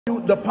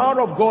The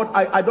power of God,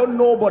 I don't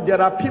know, but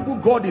there are people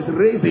God is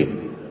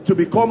raising to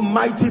become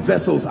mighty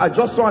vessels. I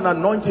just saw an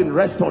anointing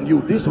rest on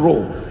you, this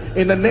role.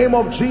 In the name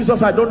of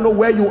Jesus, I don't know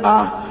where you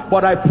are,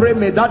 but I pray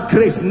may that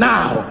grace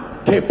now,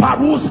 let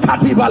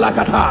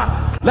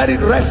it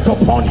rest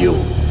upon you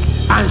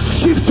and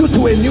shift you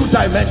to a new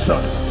dimension.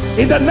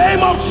 In the name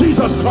of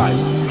Jesus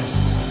Christ.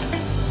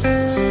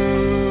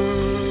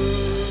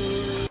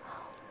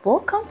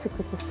 Welcome to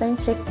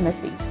Christocentric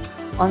Message.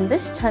 On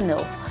this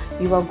channel,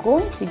 you are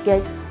going to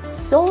get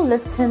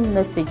soul-lifting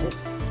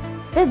messages,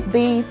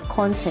 faith-based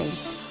content,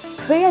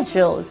 prayer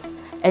drills,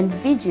 and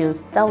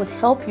videos that would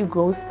help you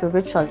grow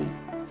spiritually.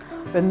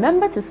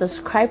 Remember to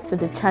subscribe to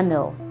the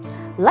channel,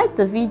 like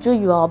the video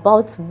you are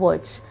about to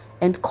watch,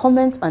 and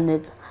comment on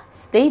it.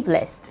 Stay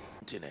blessed.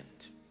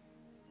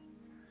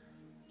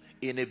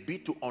 In a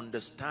bid to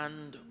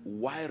understand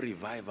why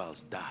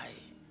revivals die,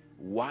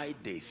 why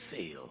they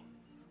fail,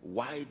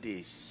 why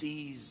they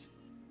cease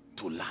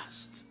to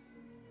last.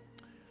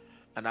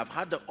 And I've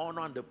had the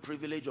honor and the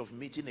privilege of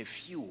meeting a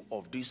few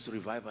of these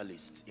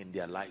revivalists in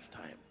their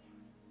lifetime.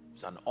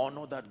 It's an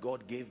honor that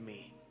God gave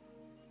me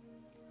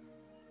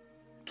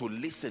to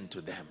listen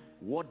to them.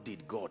 What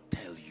did God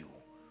tell you?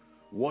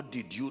 What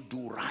did you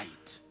do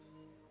right?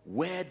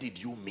 Where did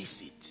you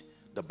miss it?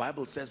 The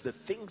Bible says the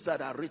things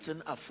that are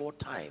written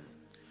aforetime,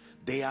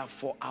 they are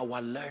for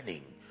our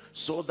learning,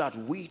 so that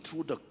we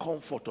through the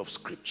comfort of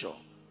Scripture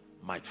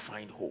might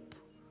find hope.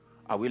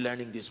 Are we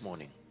learning this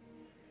morning?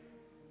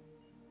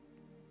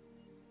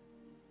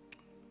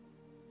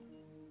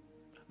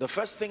 The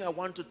first thing I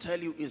want to tell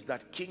you is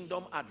that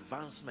kingdom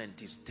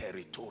advancement is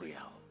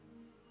territorial.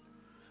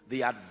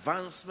 The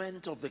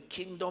advancement of the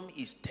kingdom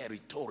is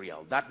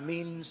territorial. That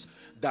means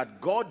that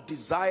God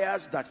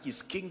desires that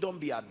his kingdom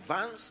be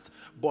advanced,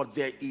 but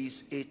there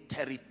is a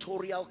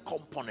territorial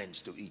component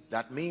to it.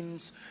 That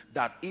means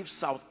that if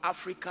South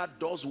Africa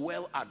does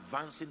well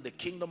advancing the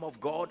kingdom of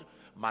God,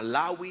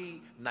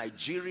 Malawi,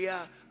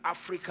 Nigeria,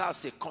 Africa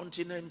as a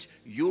continent,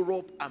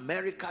 Europe,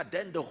 America,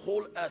 then the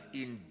whole earth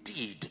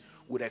indeed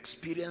would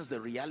experience the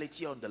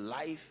reality on the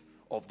life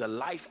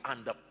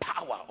and the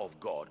power of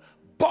God.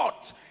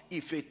 But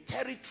if a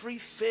territory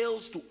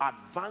fails to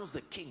advance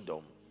the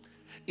kingdom,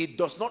 it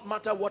does not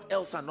matter what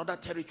else another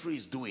territory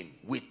is doing.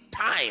 With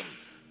time,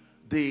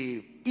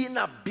 the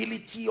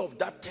inability of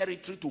that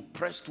territory to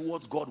press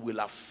towards God will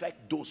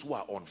affect those who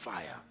are on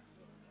fire.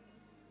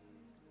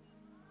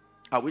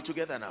 Are we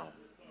together now?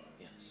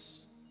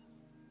 Yes.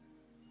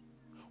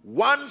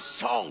 One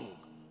song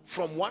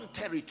from one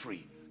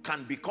territory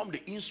can become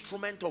the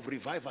instrument of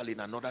revival in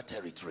another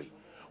territory.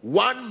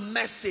 One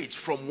message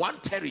from one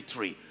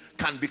territory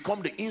can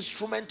become the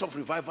instrument of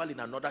revival in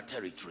another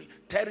territory.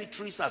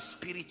 Territories are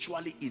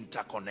spiritually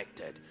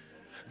interconnected.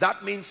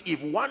 That means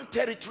if one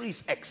territory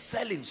is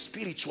excelling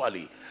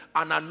spiritually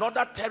and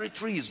another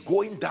territory is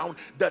going down,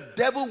 the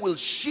devil will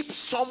ship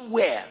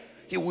somewhere.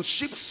 He will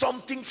ship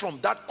something from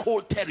that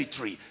cold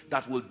territory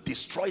that will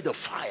destroy the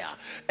fire.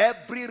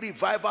 Every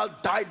revival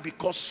died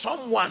because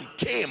someone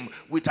came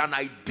with an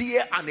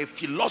idea and a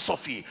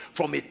philosophy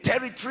from a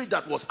territory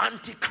that was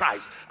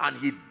antichrist, and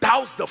he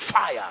doused the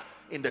fire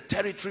in the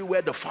territory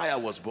where the fire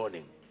was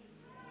burning.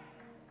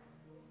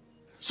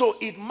 So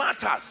it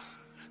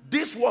matters.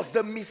 This was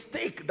the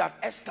mistake that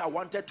Esther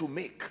wanted to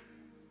make.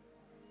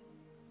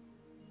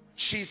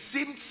 She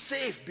seemed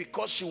safe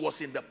because she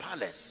was in the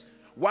palace,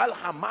 while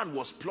Haman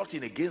was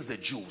plotting against the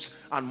Jews,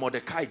 and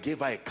Mordecai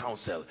gave her a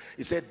counsel.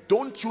 He said,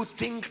 don't you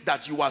think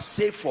that you are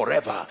safe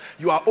forever?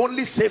 You are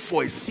only safe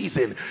for a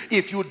season.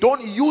 If you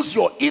don't use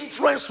your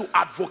influence to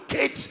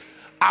advocate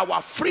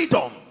our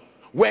freedom,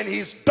 when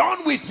he's done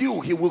with you,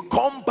 he will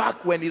come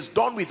back. When he's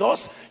done with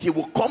us, he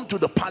will come to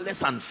the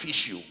palace and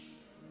fish you.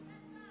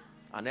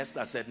 And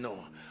Esther said,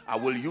 no, I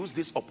will use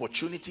this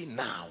opportunity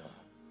now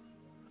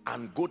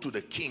and go to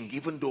the king,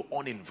 even though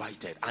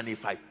uninvited. And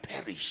if I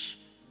perish,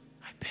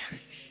 I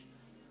perish.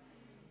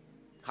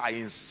 Her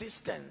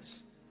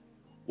insistence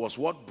was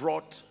what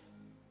brought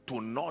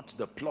to naught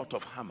the plot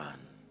of Haman.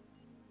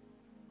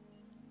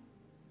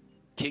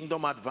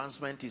 Kingdom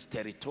advancement is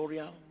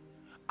territorial,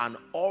 and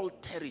all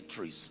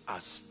territories are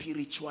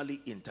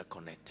spiritually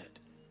interconnected.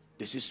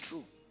 This is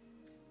true.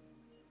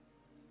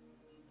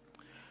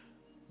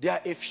 There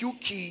are a few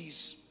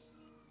keys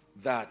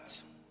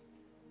that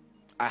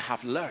I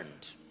have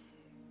learned.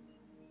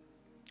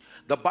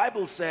 The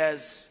Bible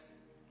says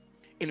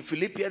in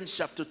Philippians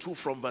chapter 2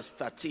 from verse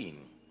 13.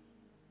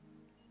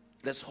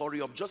 Let's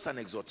hurry up, just an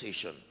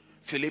exhortation.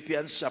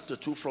 Philippians chapter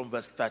 2 from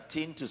verse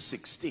 13 to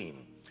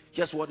 16.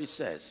 Here's what it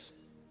says.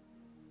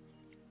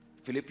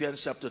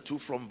 Philippians chapter 2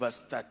 from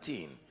verse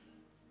 13.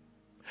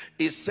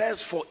 It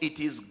says, for it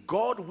is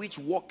God which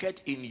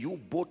worketh in you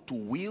both to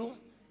will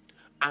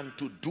and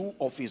to do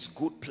of his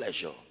good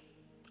pleasure.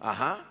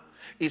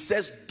 It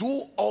says,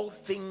 do all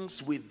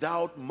things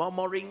without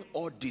murmuring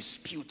or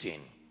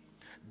disputing,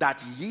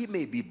 that ye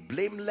may be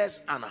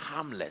blameless and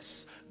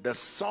harmless, the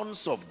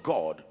sons of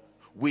God,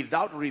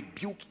 without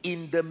rebuke,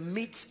 in the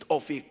midst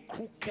of a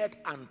crooked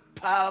and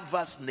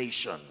perverse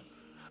nation,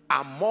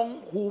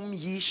 among whom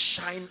ye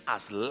shine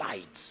as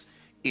lights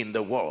in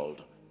the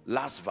world.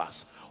 Last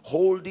verse.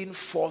 Holding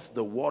forth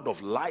the word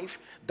of life,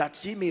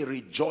 that ye may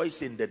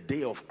rejoice in the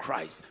day of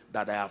Christ,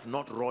 that I have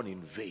not run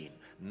in vain,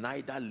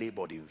 neither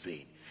labored in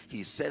vain.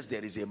 He says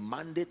there is a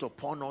mandate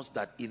upon us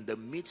that in the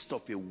midst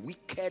of a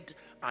wicked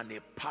and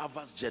a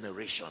perverse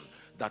generation,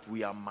 that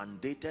we are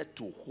mandated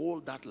to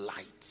hold that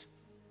light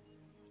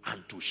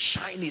and to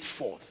shine it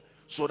forth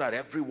so that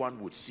everyone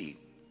would see.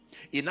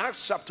 In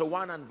Acts chapter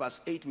 1 and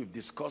verse 8, we've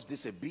discussed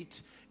this a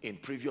bit in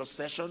previous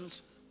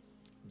sessions.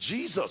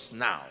 Jesus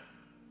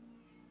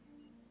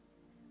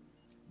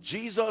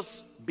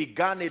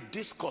began a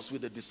discourse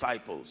with the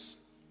disciples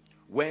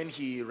when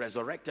he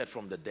resurrected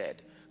from the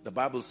dead. The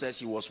Bible says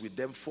he was with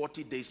them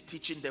 40 days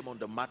teaching them on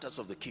the matters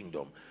of the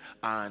kingdom.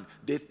 And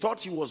they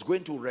thought he was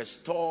going to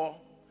restore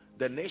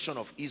the nation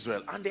of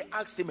Israel. And they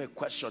asked him a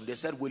question. They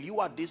said, will you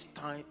at this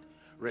time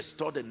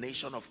restore the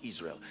nation of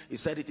Israel? He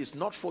said, it is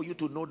not for you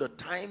to know the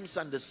times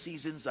and the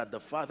seasons that the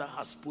Father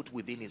has put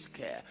within his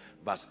care.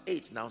 Verse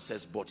 8 now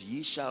says, but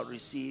ye shall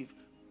receive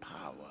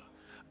power.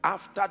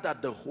 After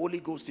that, the Holy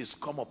Ghost is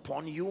come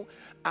upon you,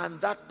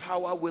 and that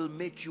power will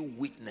make you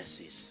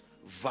witnesses,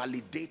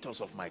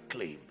 validators of my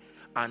claim.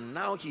 And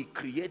now he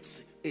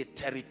creates a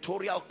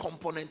territorial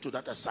component to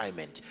that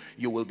assignment.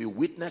 You will be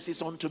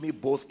witnesses unto me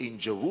both in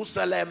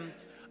Jerusalem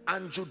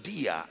and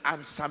Judea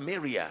and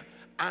Samaria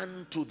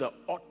and to the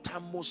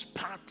uttermost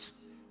part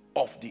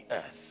of the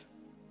earth.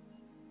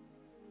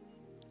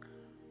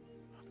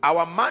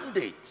 Our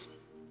mandate,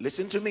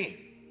 listen to me,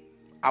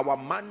 our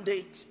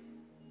mandate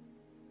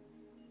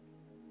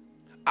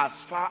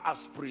as far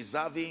as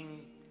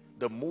preserving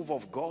the move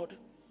of God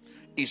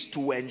is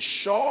to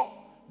ensure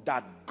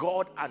that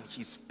God and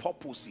his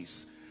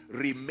purposes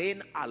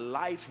remain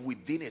alive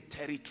within a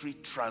territory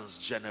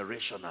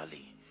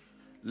transgenerationally.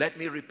 Let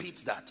me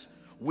repeat that.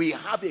 We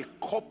have a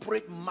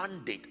corporate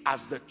mandate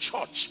as the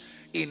church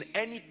in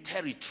any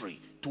territory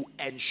to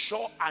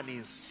ensure and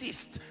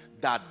insist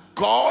that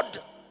God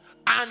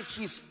and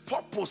his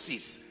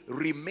purposes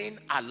remain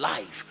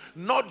alive,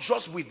 not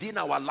just within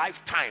our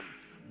lifetime,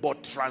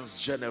 but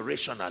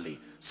transgenerationally.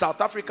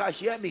 South Africa,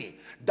 hear me.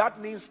 That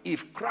means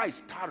if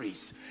Christ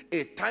tarries,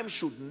 a time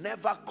should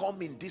never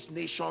come in this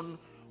nation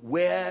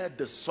where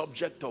the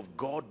subject of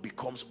God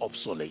becomes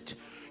obsolete.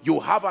 You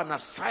have an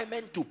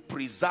assignment to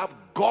preserve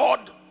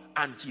God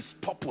and his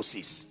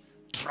purposes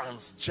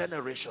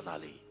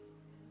transgenerationally.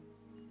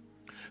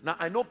 Now,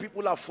 I know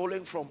people are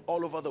following from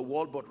all over the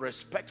world, but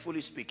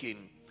respectfully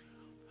speaking,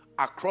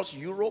 across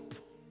Europe,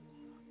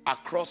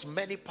 across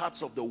many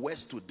parts of the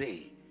West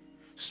today,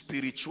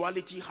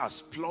 spirituality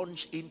has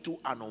plunged into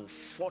an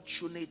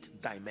unfortunate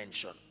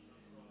dimension.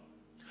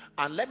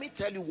 And let me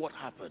tell you what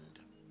happened.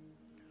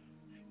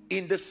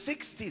 In the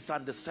 60s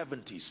and the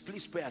 70s,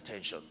 please pay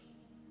attention,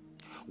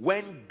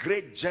 when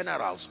great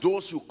generals,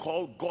 those who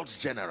call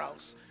God's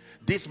generals,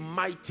 these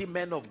mighty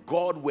men of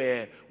God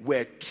were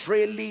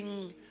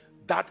trailing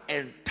that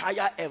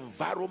entire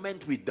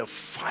environment with the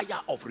fire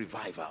of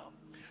revival,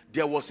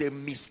 there was a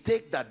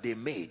mistake that they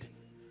made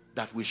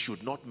that we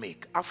should not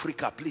make.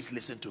 Africa, please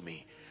listen to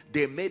me.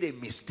 They made a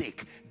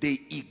mistake. They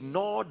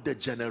ignored the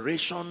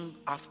generation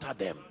after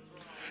them.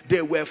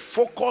 They were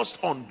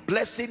focused on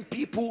blessing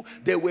people.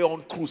 They were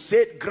on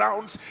crusade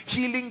grounds,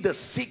 healing the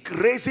sick,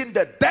 raising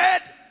the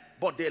dead.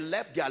 But they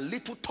left their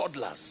little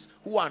toddlers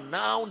who are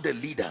now the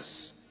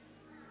leaders.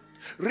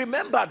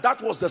 Remember, that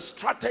was the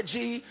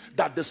strategy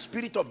that the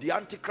spirit of the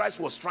Antichrist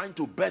was trying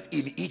to birth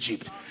in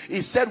Egypt.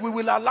 He said, we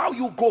will allow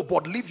you go,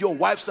 but leave your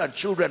wives and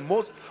children.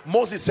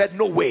 Moses said,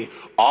 no way.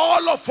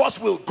 All of us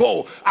will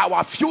go.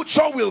 Our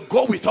future will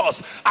go with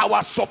us.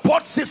 Our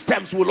support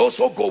systems will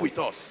also go with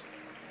us.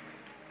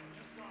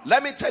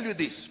 Let me tell you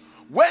this.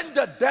 When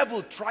the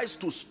devil tries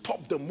to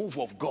stop the move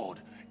of God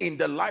in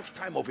the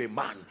lifetime of a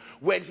man,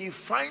 when he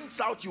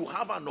finds out you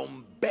have an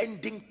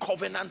unbending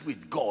covenant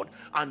with God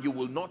and you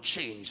will not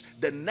change,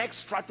 the next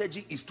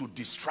strategy is to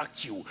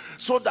distract you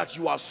so that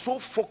you are so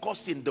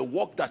focused in the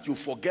work that you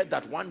forget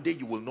that one day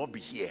you will not be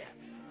here.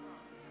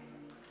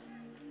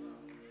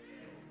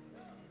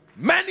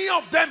 Many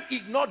of them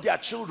ignored their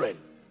children,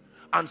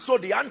 and so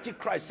the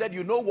Antichrist said,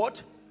 you know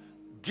what?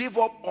 Give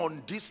up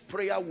on this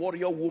prayer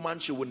warrior woman,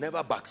 she will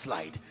never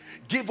backslide.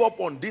 Give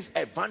up on this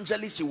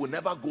evangelist, he will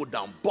never go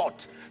down.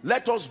 But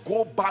let us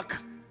go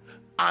back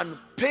and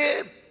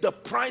pay the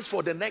price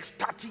for the next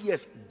 30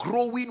 years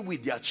growing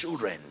with their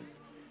children.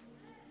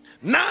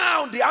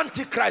 Now the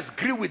Antichrist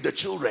grew with the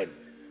children.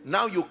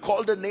 Now you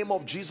call the name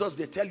of Jesus,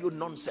 they tell you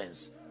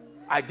nonsense.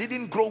 I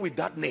didn't grow with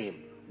that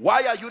name.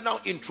 Why are you now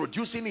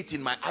introducing it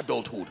in my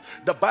adulthood?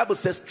 The Bible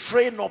says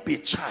train up a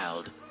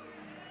child,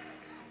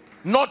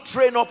 not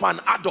train up an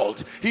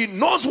adult. He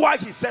knows why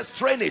he says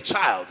train a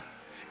child.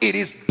 It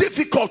is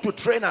difficult to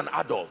train an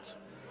adult.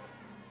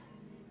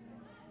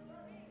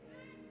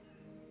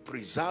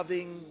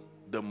 Preserving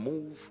the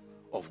move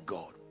of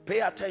God,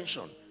 pay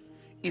attention,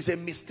 is a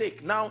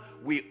mistake. Now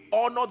we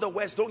honor the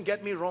West, don't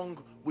get me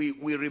wrong, we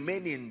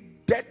remain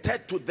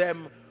indebted to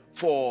them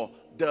for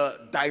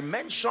the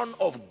dimension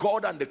of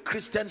God and the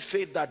Christian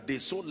faith that they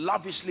so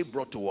lavishly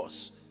brought to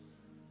us.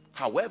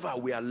 However,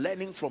 we are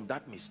learning from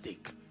that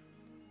mistake.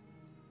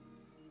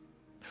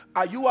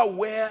 Are you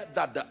aware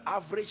that the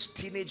average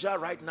teenager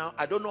right now,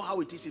 I don't know how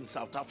it is in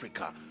South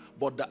Africa,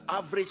 but the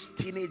average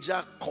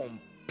teenager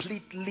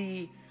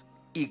completely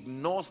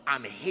ignores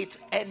and hates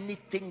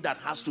anything that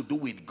has to do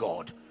with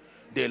God?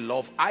 They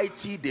love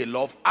IT, they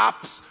love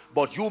apps,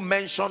 but you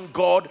mention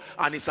God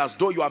and it's as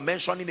though you are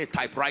mentioning a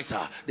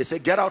typewriter. They say,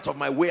 get out of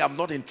my way, I'm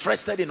not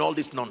interested in all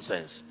this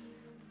nonsense.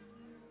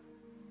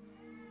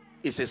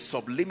 It's a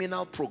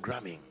subliminal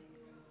programming.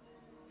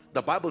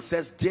 The Bible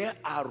says there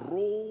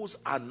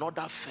arose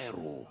another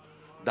Pharaoh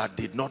that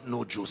did not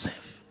know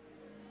Joseph.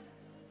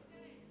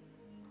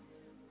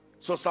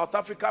 So South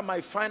Africa, my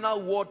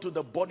final word to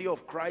the body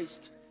of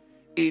Christ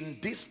in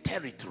this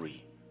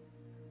territory,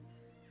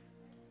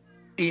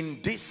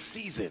 in this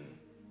season,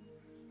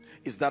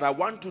 is that I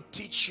want to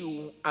teach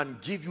you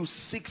and give you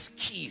 6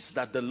 keys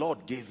that the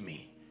Lord gave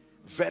me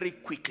very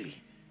quickly.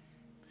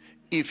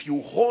 If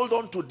you hold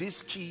on to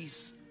these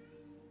keys,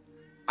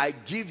 I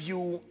give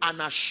you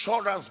an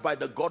assurance by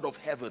the God of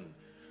heaven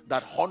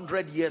that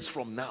 100 years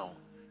from now,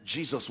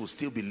 Jesus will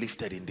still be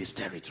lifted in this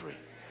territory.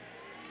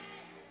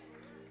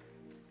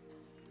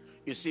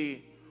 You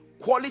see,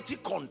 quality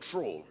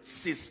control,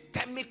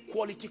 systemic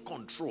quality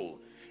control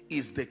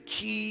is the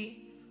key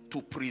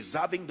to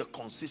preserving the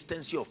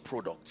consistency of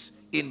products.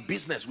 In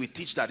business, we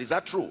teach that. Is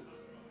that true?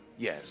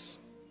 Yes.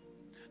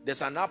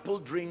 There's an apple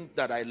drink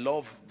that I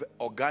love,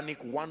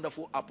 organic,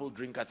 wonderful apple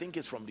drink. I think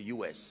it's from the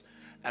US.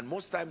 And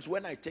most times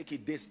when I take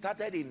it, they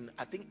started in,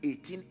 I think,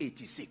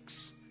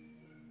 1886.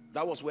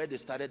 That was where they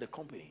started the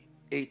company.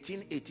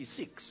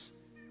 1886.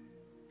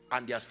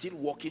 And they are still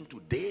working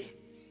today.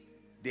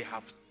 They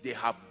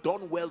have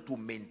done well to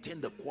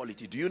maintain the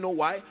quality. Do you know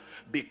why?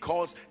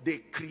 Because they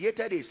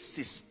created a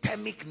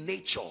systemic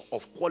nature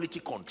of quality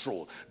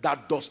control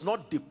that does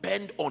not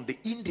depend on the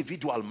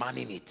individual man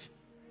in it.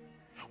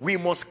 We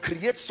must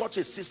create such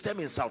a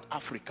system in South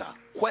Africa.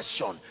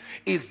 Question: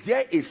 is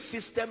there a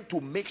system to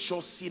make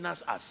sure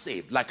sinners are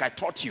saved? Like I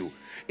taught you,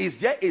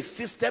 is there a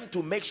system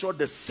to make sure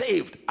the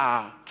saved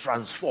are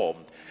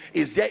transformed?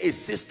 Is there a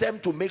system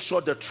to make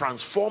sure the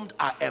transformed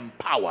are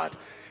empowered?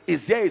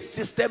 Is there a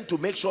system to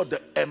make sure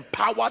the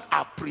empowered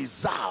are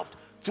preserved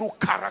through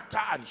character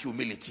and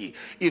humility?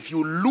 If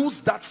you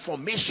lose that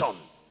formation,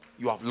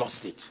 you have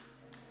lost it.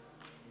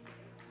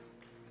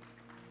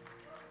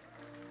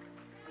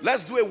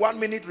 Let's do a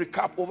 1-minute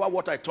recap over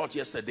what I taught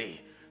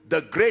yesterday.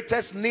 The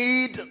greatest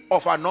need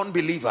of a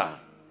non-believer.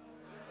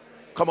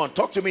 Come on,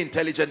 talk to me,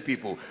 intelligent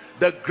people.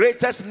 The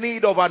greatest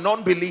need of a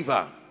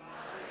non-believer.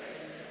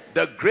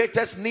 The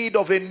greatest need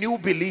of a new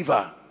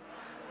believer.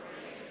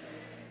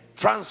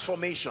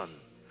 Transformation.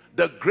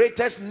 The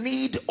greatest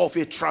need of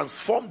a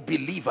transformed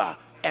believer.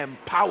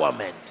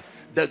 Empowerment.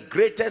 The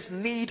greatest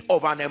need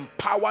of an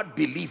empowered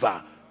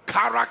believer.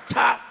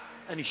 Character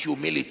and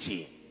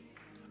humility.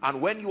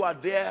 And when you are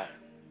there,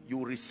 you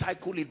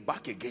recycle it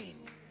back again.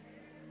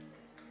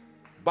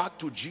 Back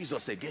to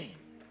Jesus again.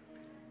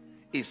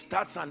 It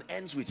starts and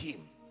ends with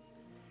him.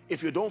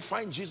 If you don't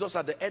find Jesus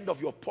at the end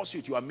of your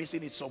pursuit, you are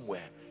missing it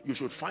somewhere. You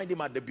should find him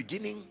at the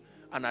beginning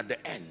and at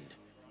the end.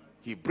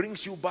 He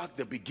brings you back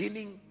the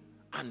beginning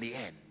and the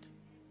end.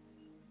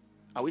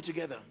 Are we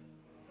together?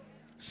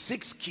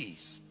 6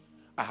 keys.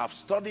 I have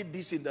studied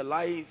this in the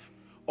life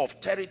of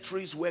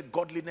territories where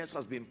godliness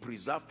has been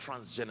preserved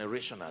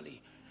transgenerationally.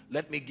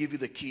 Let me give you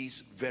the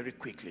keys very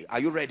quickly. Are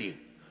you ready?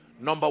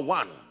 Number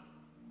 1,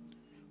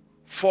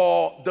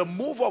 for the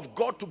move of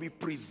God to be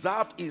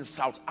preserved in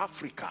South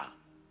Africa,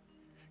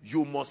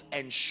 you must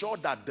ensure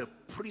that the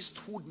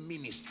priesthood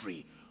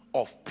ministry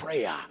of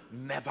prayer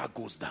never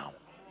goes down.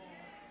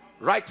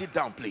 Write it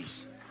down,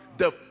 please.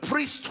 The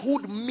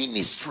priesthood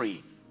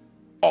ministry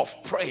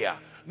of prayer.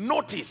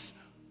 Notice,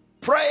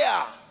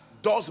 prayer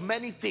does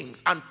many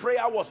things, and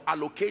prayer was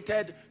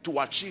allocated to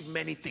achieve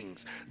many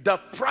things. The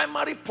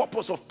primary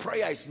purpose of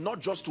prayer is not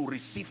just to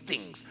receive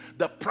things.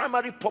 The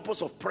primary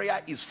purpose of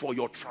prayer is for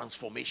your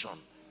transformation.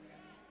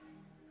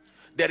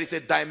 There is a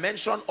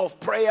dimension of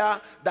prayer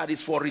that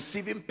is for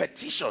receiving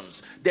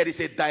petitions. There is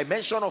a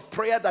dimension of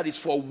prayer that is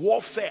for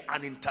warfare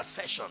and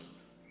intercession.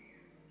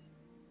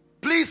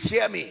 Please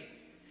hear me.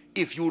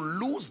 If you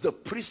lose the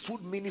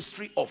priesthood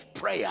ministry of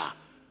prayer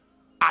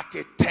at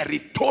a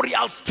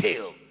territorial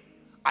scale,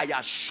 I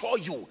assure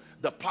you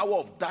the power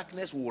of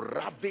darkness will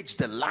ravage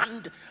the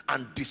land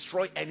and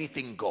destroy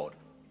anything God.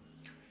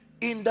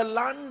 In the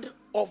land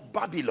of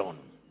Babylon,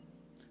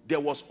 there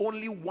was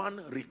only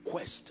one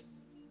request,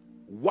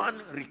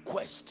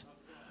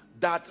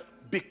 that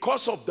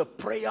because of the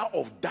prayer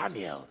of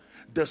Daniel,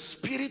 the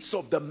spirits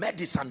of the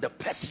Medes and the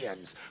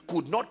Persians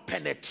could not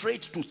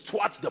penetrate to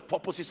thwart the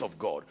purposes of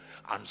God.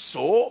 And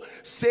so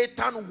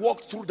Satan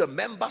walked through the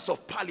members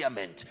of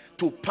parliament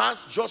to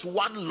pass just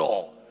one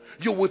law.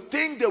 You would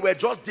think they were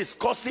just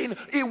discussing,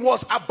 it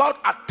was about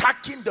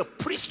attacking the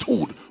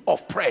priesthood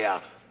of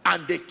prayer.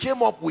 And they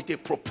came up with a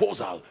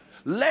proposal.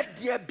 let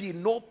there be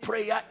no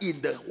prayer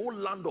in the whole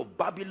land of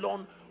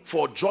Babylon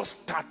for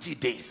just 30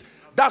 days.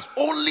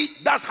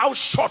 That's how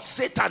short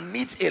Satan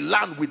needs a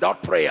land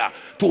without prayer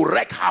to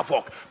wreak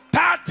havoc.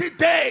 30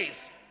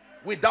 days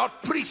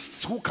without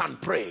priests who can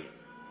pray.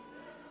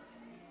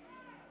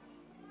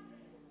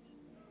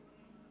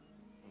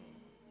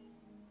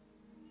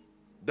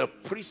 The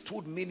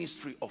priesthood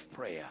ministry of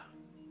prayer.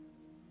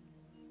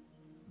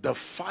 The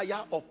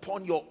fire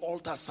upon your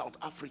altar, South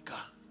Africa,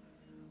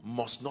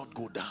 must not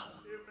go down.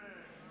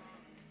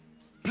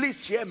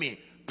 Please hear me.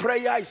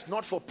 Prayer is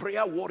not for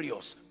prayer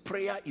warriors.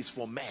 Prayer is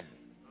for men.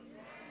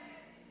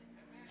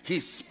 He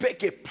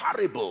spake a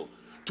parable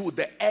to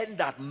the end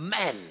that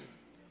men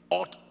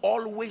ought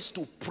always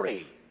to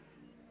pray.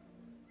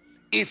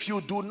 If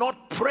you do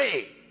not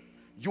pray,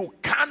 you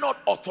cannot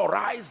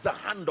authorize the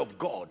hand of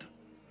God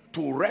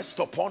to rest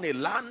upon a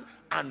land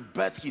and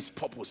birth his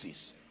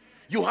purposes.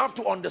 You have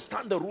to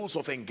understand the rules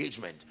of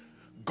engagement.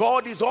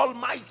 God is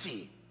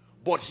almighty,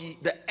 but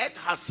the earth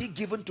has he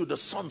given to the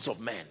sons of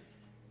men.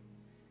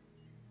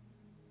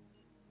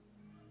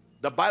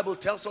 The Bible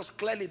tells us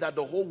clearly that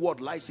the whole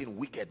world lies in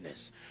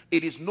wickedness.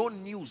 It is no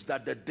news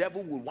that the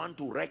devil will want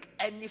to wreck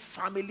any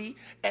family,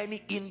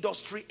 any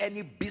industry,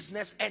 any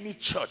business, any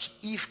church,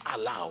 if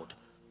allowed.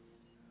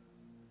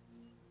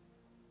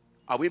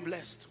 Are we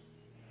blessed?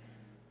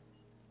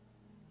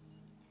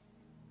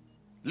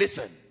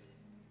 Listen,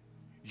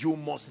 you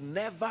must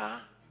never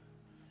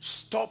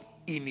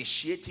stop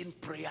initiating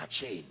prayer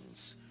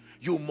chains.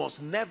 You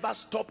must never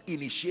stop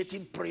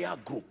initiating prayer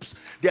groups.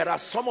 There are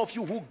some of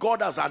you who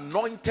God has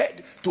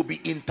anointed to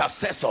be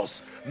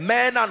intercessors,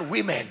 men and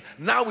women.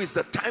 Now is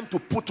the time to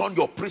put on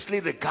your priestly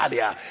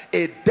regalia.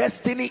 A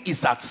destiny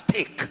is at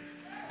stake.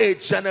 A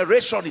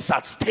generation is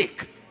at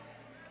stake.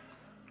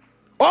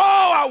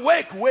 Oh,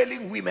 awake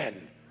wailing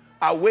women.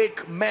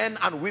 Awake men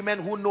and women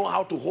who know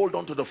how to hold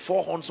on to the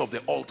four horns of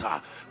the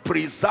altar.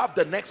 Preserve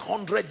the next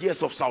 100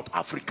 years of South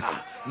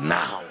Africa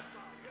now.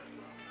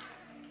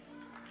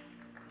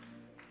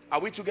 Are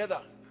we together?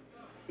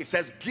 It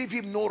says, give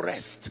him no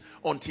rest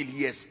until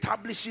he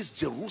establishes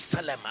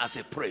Jerusalem as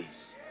a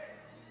praise.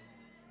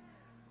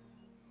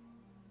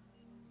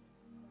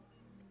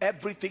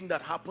 Everything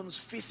that happens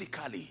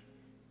physically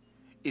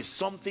is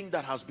something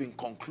that has been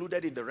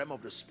concluded in the realm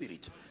of the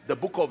spirit. The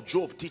book of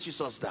Job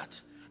teaches us that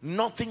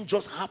nothing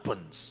just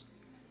happens.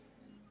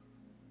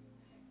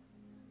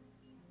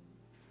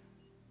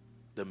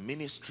 The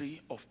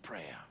ministry of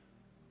prayer.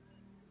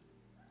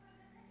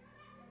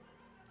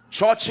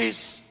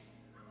 Churches,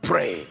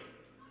 pray.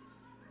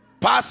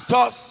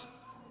 Pastors,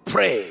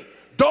 pray.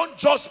 Don't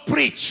just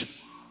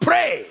preach.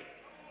 Pray.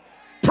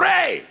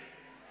 Pray.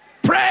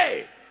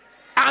 Pray.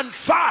 And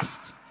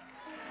fast.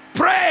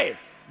 Pray.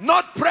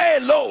 Not pray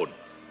alone.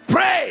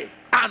 Pray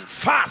and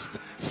fast.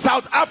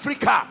 South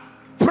Africa,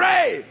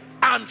 pray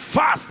and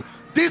fast.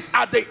 These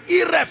are the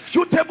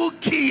irrefutable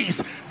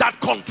keys that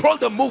control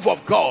the move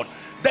of God.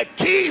 The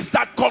keys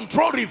that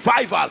control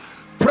revival.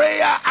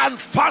 Prayer and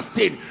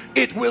fasting.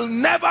 It will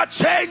never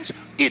change.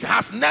 It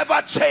has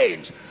never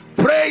changed.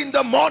 Pray in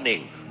the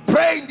morning,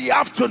 pray in the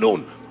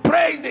afternoon,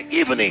 pray in the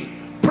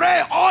evening,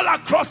 pray all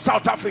across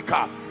South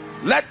Africa.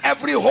 Let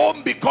every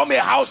home become a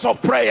house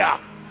of prayer.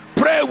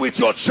 Pray with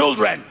your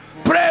children,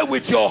 pray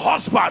with your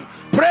husband,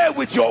 pray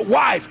with your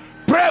wife,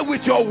 pray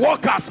with your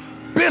workers.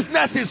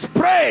 Businesses,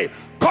 pray.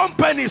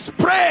 Companies,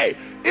 pray.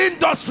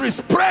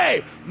 Industries,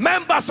 pray.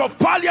 Members of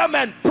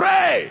parliament,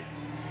 pray.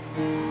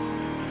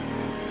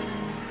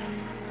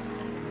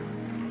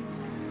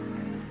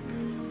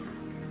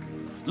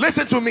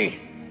 Listen to me.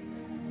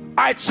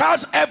 I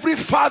charge every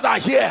father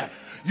here.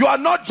 You are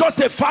not just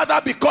a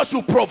father because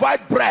you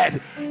provide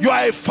bread. You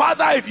are a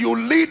father if you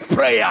lead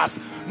prayers.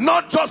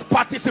 Not just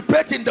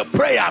participate in the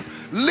prayers.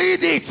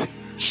 Lead it.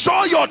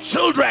 Show your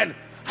children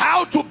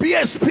how to be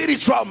a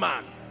spiritual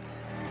man.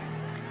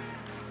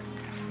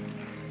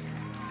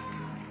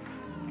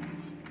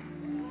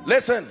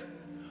 Listen,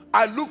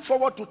 I look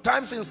forward to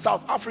times in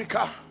South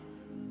Africa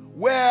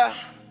where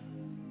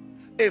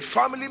a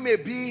family may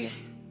be,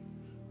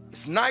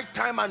 it's night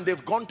time and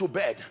they've gone to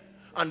bed,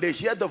 and they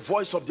hear the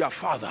voice of their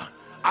father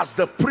as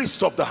the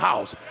priest of the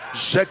house,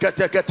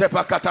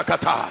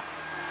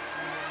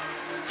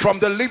 from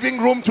the living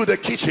room to the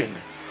kitchen,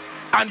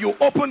 and you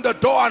open the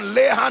door and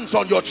lay hands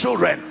on your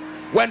children.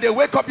 When they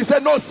wake up, you say,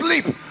 no,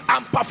 sleep,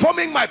 I'm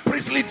performing my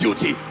priestly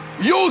duty.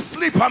 You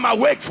sleep, I'm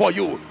awake for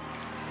you.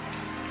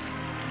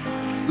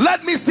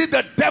 Let me see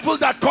the devil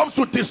that comes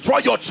to destroy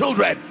your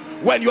children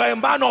when you are a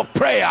man of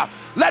prayer.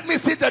 Let me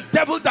see the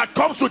devil that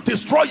comes to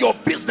destroy your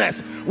business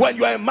when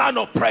you are a man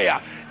of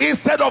prayer.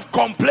 Instead of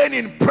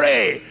complaining,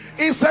 pray.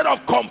 Instead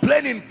of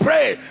complaining,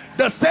 pray.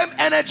 The same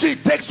energy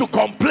it takes to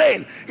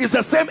complain is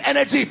the same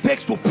energy it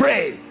takes to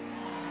pray.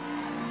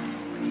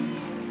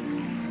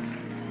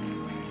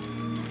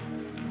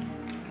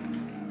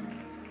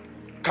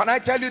 Can I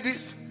tell you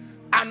this?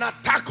 An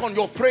attack on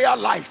your prayer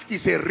life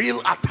is a real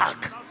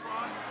attack.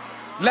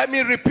 Let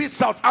me repeat,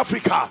 South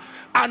Africa.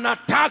 An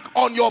attack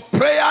on your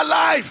prayer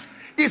life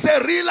is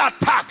a real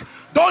attack.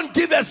 Don't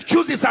give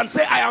excuses and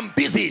say, I am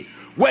busy.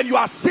 When you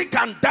are sick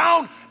and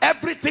down,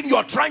 everything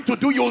you're trying to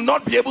do, you'll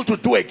not be able to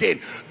do again.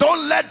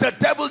 Don't let the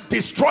devil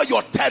destroy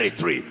your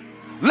territory.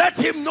 Let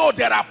him know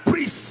there are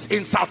priests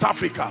in South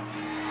Africa.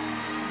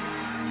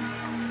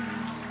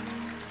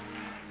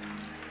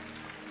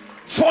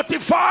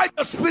 Fortify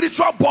the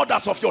spiritual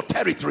borders of your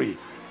territory.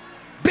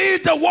 Be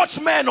the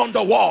watchman on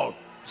the wall.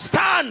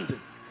 Stand.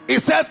 It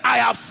says, I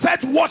have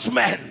set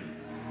watchmen.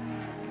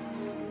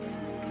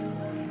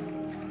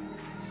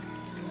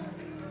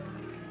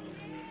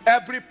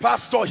 Every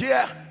pastor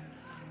here,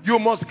 you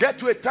must get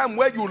to a time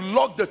where you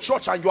lock the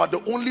church and you are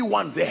the only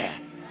one there.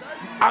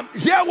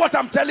 Hear what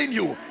I'm telling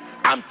you.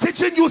 I'm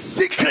teaching you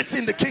secrets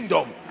in the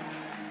kingdom.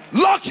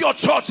 Lock your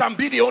church and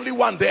be the only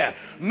one there.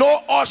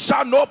 No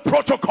usher, no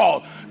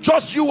protocol,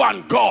 just you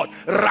and God.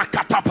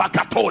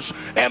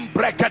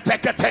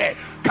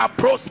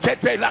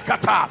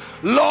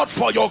 Lord,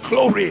 for your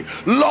glory,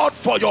 Lord,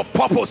 for your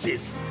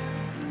purposes.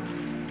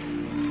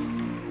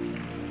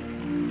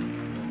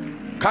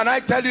 Can I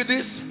tell you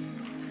this?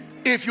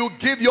 If you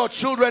give your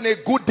children a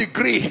good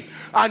degree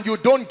and you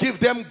don't give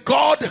them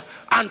God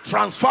and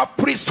transfer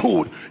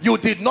priesthood, you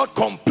did not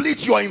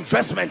complete your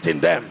investment in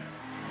them.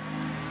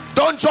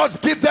 Don't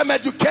just give them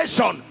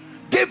education,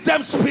 give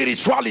them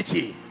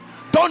spirituality.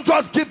 Don't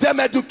just give them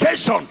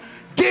education,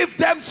 give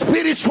them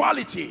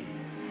spirituality.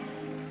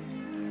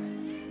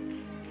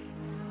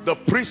 The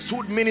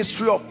priesthood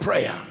ministry of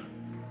prayer.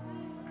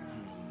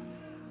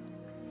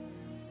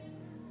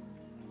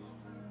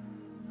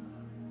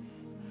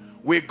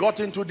 We got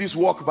into this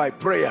work by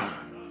prayer.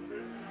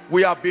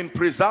 We have been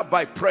preserved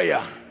by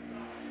prayer.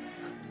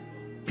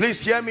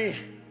 Please hear me.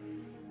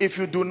 If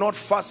you do not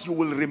fast, you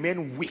will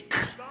remain weak.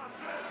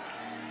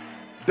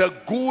 The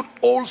good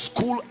old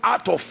school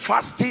art of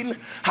fasting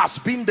has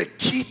been the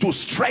key to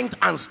strength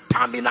and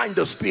stamina in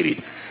the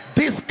spirit.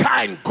 This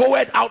kind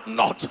goeth out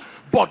not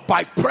but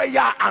by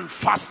prayer and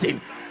fasting.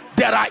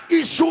 There are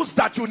issues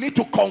that you need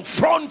to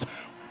confront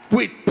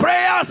with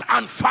prayers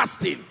and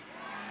fasting.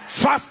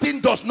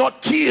 Fasting does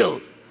not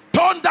kill.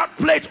 Turn that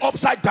plate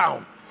upside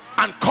down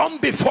and come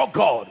before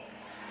God.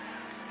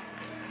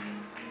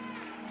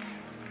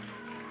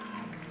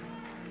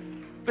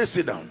 Please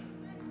sit down.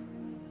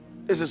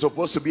 This is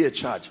supposed to be a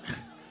charge.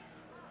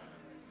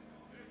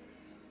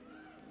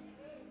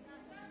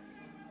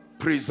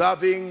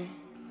 Preserving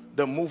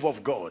the move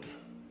of God.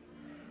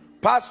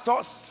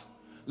 Pastors,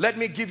 let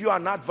me give you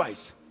an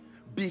advice.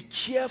 Be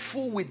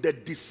careful with the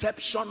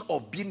deception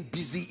of being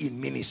busy in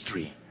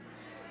ministry.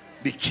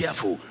 Be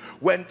careful.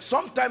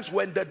 Sometimes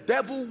when the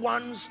devil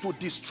wants to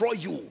destroy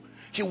you,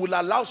 he will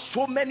allow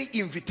so many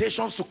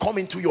invitations to come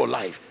into your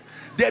life.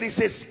 There is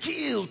a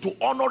skill to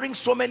honoring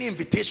so many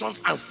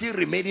invitations and still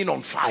remaining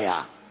on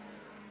fire.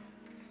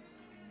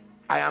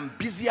 I am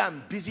busy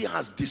and busy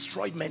has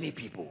destroyed many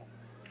people.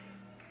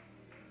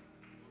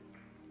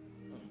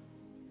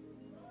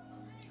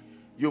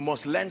 You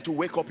must learn to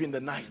wake up in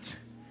the night.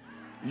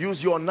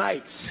 Use your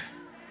nights.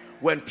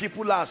 When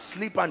people are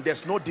asleep and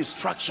there's no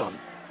distraction,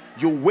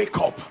 you wake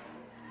up.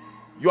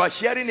 You are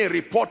hearing a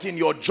report in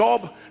your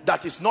job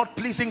that is not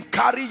pleasing,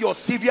 carry your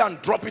CV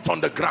and drop it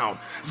on the ground.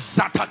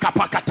 Someone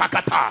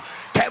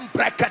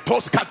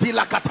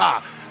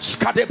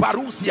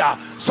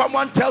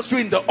tells you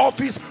in the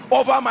office,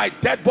 over my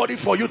dead body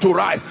for you to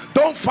rise.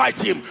 Don't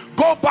fight him.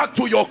 Go back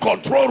to your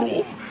control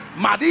room.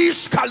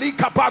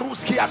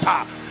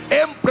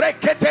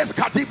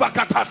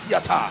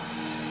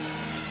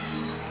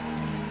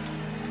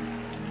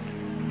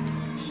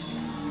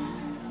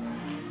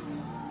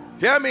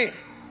 Hear me.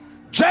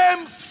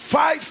 James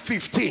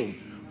 5:15.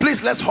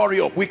 Please, let's hurry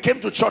up. We came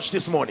to church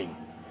this morning.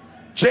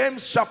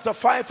 James chapter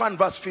 5 and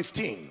verse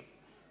 15.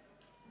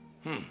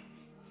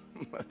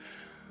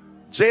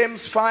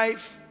 James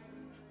 5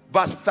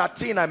 verse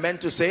 13, I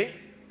meant to say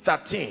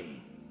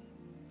 13.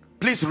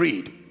 Please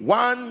read.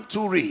 1,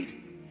 2, read.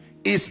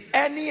 Is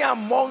any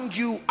among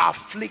you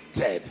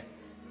afflicted?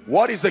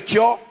 What is the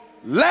cure?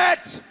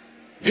 Let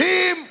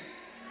him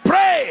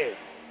pray.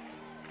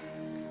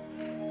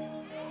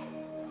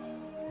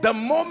 The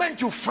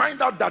moment you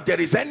find out that there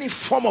is any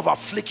form of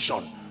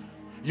affliction,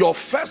 your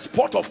first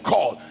port of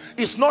call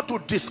is not to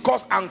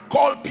discuss and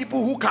call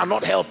people who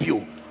cannot help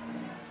you.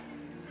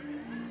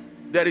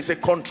 There is a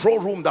control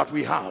room that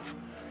we have.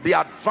 The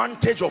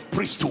advantage of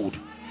priesthood.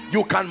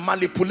 You can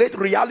manipulate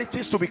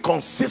realities to be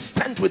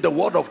consistent with the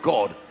word of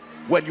God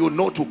when you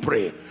know to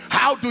pray.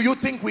 How do you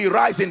think we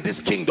rise in this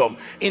kingdom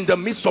in the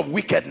midst of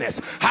wickedness?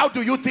 How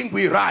do you think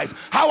we rise?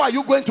 How are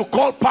you going to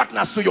call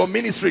partners to your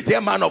ministry, dear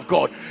man of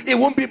God? It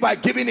won't be by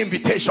giving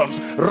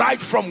invitations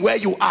right from where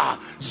you are.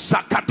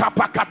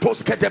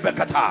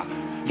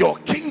 Your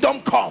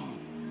kingdom come,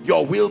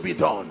 your will be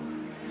done.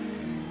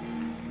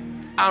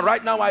 And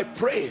right now I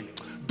pray,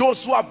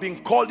 those who have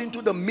been called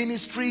into the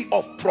ministry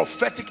of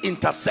prophetic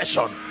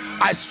intercession,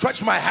 I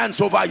stretch my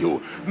hands over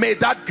you. May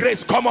that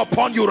grace come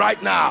upon you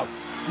right now.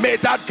 May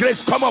that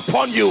grace come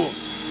upon you.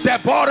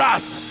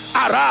 Deborah's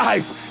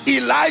arise,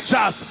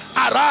 Elijah's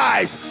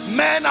arise,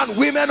 men and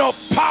women of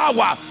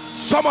power.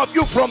 Some of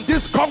you from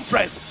this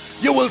conference,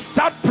 you will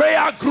start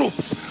prayer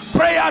groups,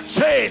 prayer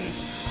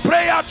chains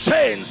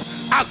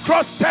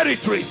across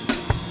territories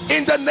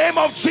in the name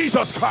of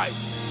Jesus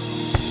Christ.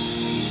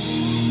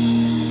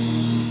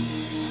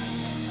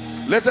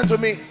 Listen to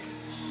me.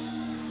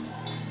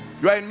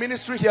 You are in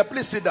ministry here,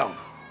 please sit down.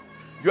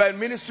 You are in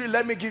ministry,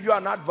 let me give you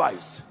an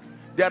advice.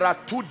 There are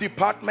two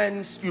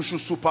departments you should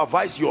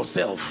supervise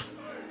yourself.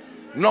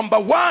 Number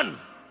one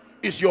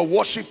is your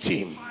worship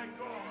team.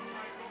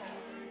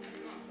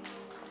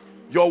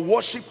 Your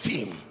worship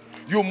team,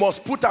 you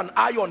must put an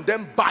eye on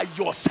them by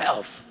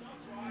yourself.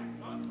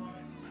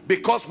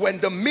 Because when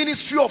the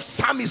ministry of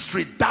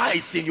psalmistry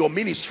dies in your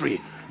ministry,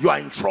 you are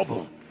in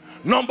trouble.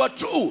 Number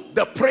two,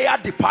 the prayer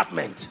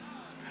department.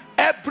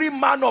 Every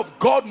man of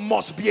God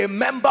must be a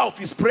member of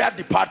his prayer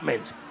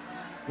department.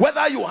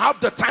 Whether you have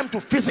the time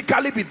to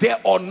physically be there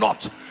or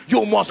not,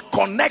 you must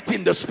connect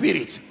in the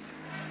spirit.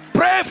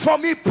 Pray for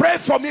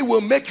me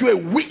will make you a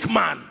weak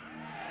man.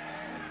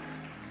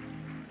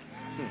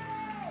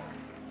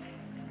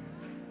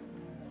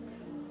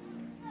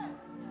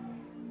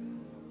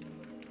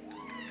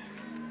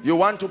 You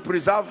want to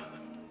preserve?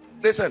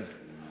 Listen,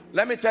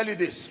 let me tell you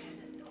this.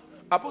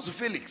 Apostle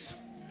Felix,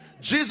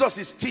 Jesus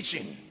is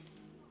teaching,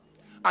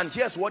 and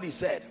here's what he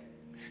said.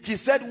 He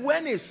said,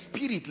 when a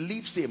spirit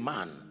leaves a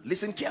man,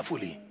 listen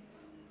carefully,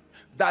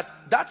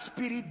 that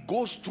spirit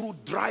goes through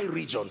dry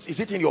regions. Is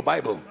it in your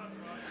Bible?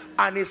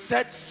 And he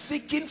said,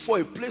 seeking for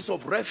a place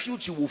of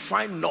refuge, he will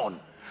find none.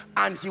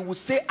 And he will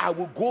say, I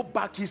will go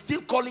back. He's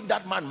still calling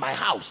that man my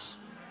house.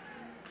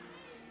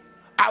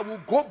 I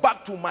will go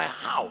back to my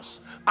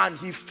house. And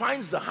he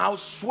finds the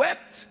house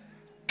swept,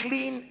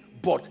 clean,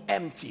 but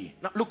empty.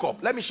 Now look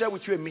up, let me share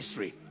with you a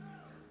mystery.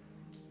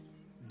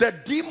 The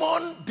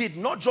demon did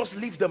not just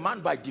leave the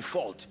man by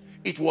default.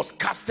 It was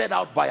casted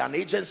out by an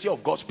agency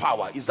of God's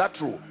power. Is that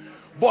true?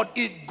 But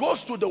it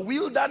goes to the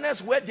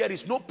wilderness where there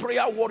is no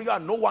prayer warrior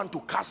and no one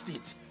to cast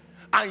it.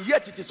 And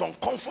yet it is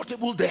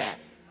uncomfortable there.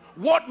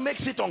 What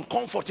makes it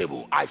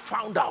uncomfortable? I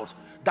found out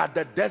that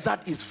the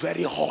desert is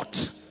very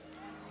hot.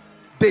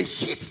 The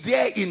heat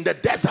there in the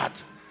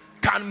desert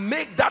can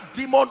make that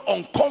demon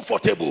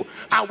uncomfortable,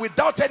 and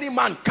without any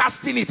man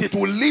casting it, it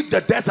will leave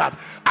the desert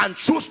and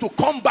choose to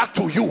come back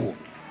to you.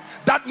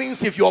 That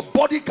means if your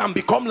body can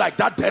become like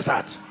that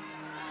desert,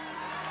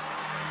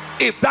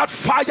 if that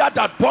fire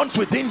that burns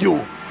within you,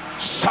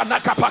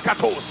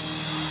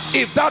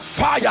 if that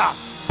fire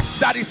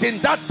that is in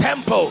that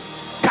temple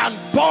can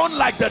burn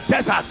like the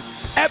desert,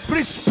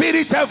 every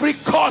spirit, every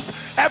curse,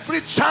 every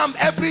charm,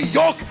 every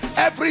yoke,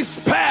 every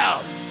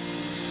spell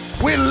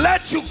will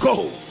let you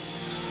go.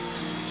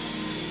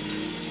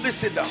 Please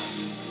sit down.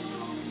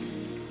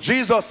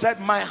 Jesus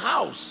said, my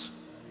house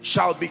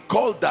shall be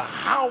called the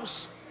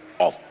house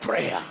of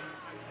prayer.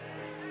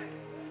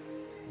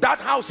 That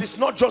house is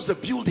not just a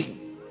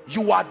building.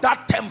 You are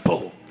that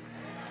temple.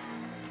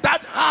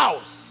 That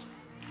house.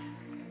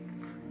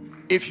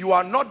 If you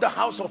are not the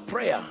house of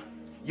prayer,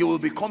 you will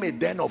become a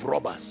den of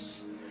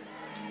robbers.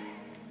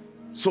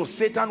 So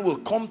Satan will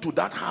come to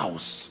that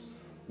house,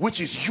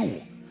 which is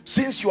you.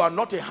 Since you are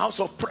not a house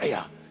of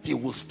prayer, he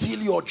will steal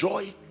your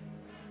joy,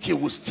 he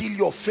will steal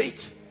your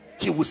faith,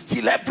 he will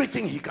steal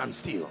everything he can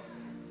steal.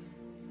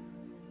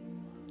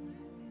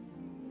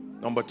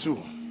 Number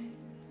two,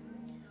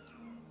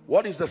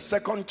 what is the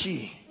second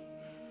key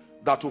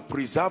that will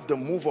preserve the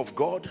move of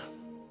God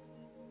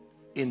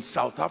in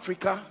South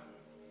Africa,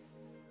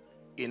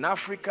 in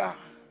Africa,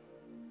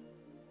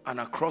 and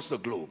across the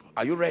globe?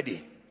 Are you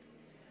ready?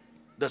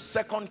 The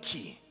second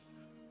key,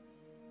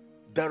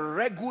 the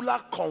regular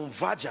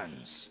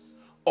convergence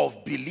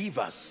of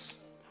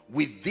believers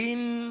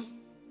within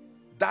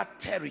that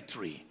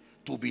territory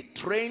to be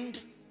trained,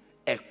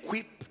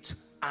 equipped,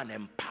 and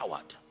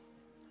empowered.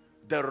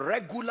 The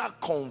regular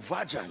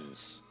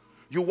convergence.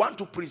 You want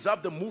to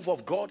preserve the move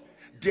of God?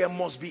 There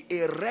must be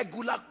a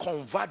regular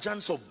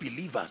convergence of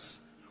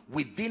believers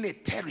within a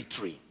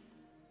territory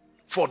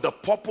for the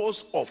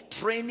purpose of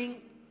training,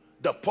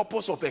 the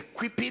purpose of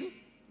equipping,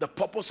 the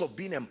purpose of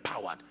being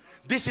empowered.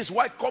 This is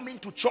why coming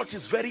to church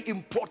is very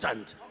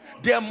important.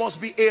 There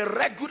must be a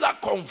regular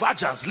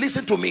convergence.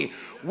 Listen to me.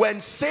 When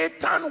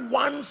Satan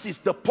wants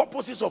the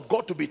purposes of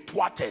God to be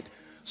thwarted,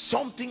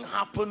 something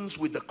happens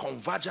with the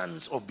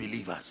convergence of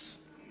believers.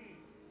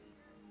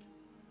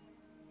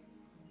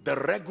 The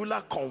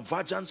regular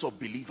convergence of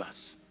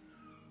believers.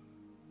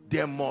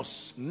 There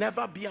must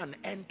never be an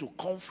end to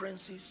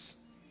conferences,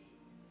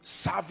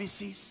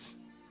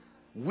 services,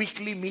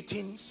 weekly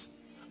meetings,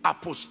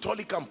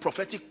 apostolic and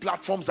prophetic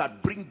platforms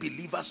that bring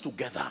believers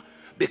together,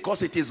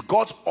 because it is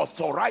God's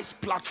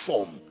authorized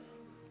platform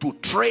to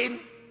train,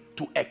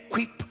 to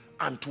equip,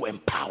 and to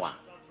empower.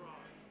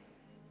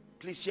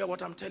 Please hear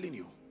what I'm telling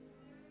you.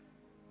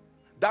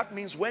 That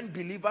means when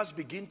believers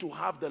begin to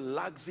have the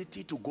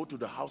laxity to go to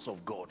the house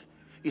of God,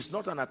 it's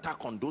not an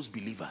attack on those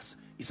believers,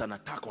 it's an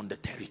attack on the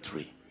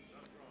territory.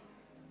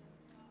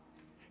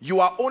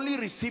 You are only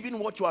receiving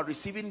what you are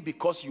receiving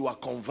because you are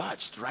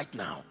converged right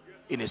now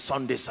in a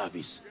Sunday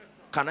service.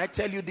 Can I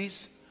tell you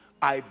this?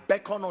 I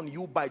beckon on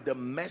you by the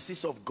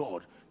mercies of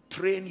God,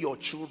 train your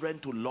children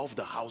to love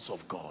the house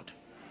of God.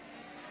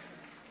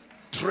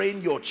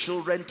 Train your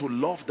children to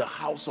love the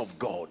house of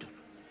God.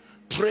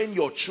 Train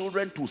your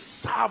children to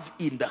serve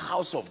in the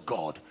house of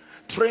God.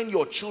 Train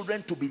your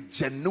children to be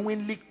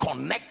genuinely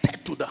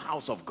connected to the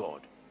house of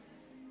God.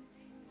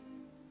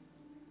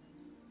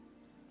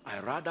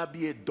 I'd rather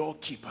be a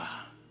doorkeeper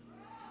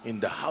in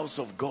the house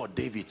of God,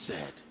 David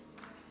said.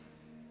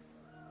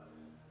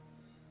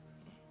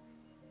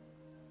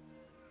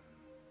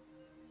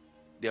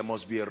 There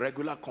must be a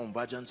regular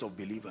convergence of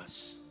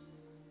believers.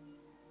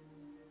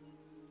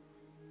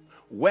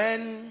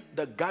 When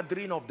the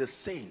gathering of the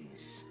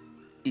saints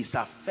is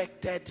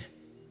affected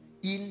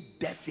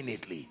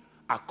indefinitely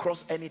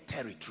across any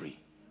territory.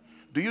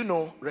 Do you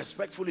know,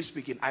 respectfully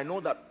speaking, I know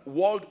that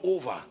world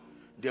over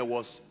there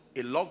was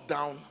a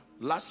lockdown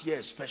last year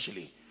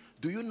especially.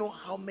 Do you know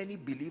how many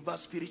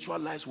believers' spiritual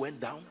lives went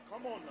down?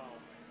 Come on now.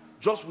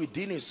 Just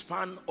within a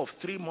span of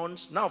 3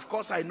 months. Now, of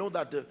course, I know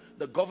that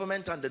the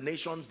government and the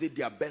nations did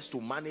their best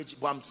to manage,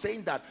 but I'm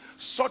saying that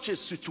such a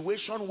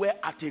situation where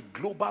at a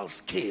global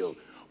scale,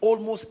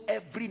 almost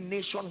every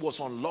nation was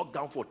on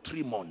lockdown for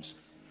 3 months.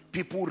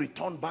 People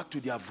returned back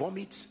to their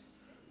vomits.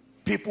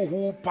 People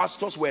who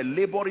pastors were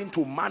laboring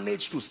to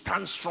manage to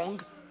stand strong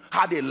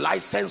had a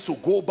license to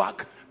go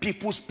back.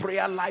 People's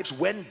prayer lives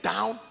went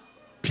down.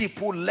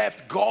 People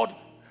left God.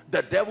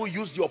 The devil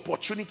used the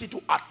opportunity to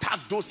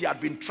attack those he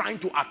had been trying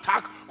to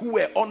attack, who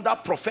were under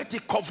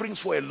prophetic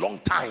coverings for a long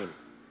time.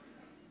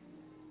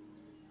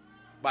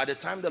 By the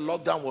time the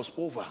lockdown was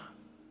over,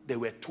 there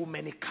were too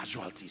many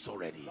casualties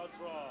already.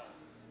 That's right.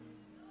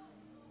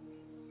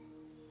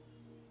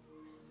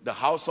 The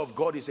house of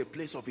God is a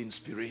place of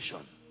inspiration.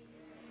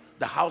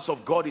 The house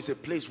of God is a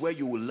place where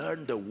you will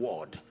learn the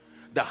word.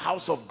 The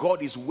house of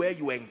God is where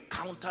you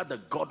encounter the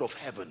God of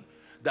heaven.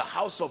 The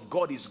house of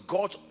God is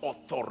God's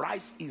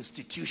authorized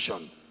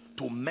institution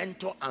to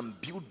mentor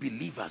and build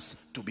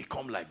believers to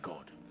become like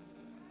God.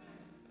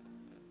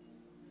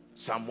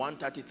 Psalm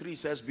 133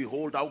 says,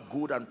 behold how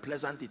good and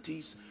pleasant it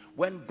is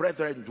when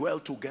brethren dwell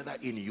together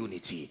in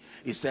unity.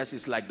 It says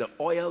it's like the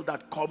oil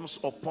that comes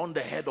upon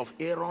the head of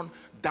Aaron,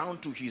 down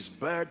to his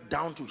beard,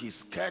 down to his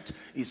skirt.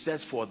 It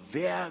says, for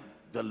there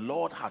the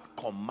Lord had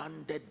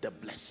commanded the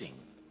blessing.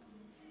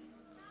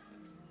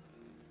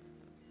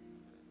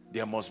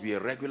 There must be a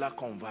regular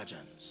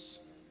convergence.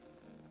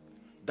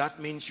 That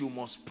means you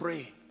must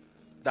pray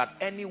that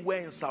anywhere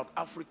in South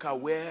Africa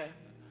where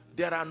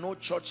there are no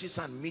churches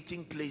and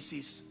meeting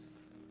places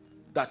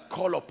that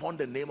call upon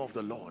the name of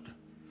the Lord,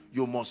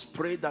 you must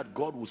pray that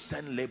God will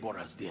send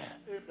laborers there.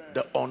 Amen.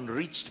 The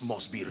unreached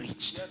must be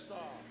reached. Yes, sir.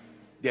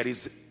 There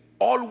is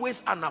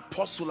always an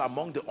apostle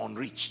among the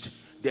unreached.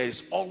 There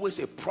is always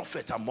a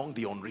prophet among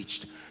the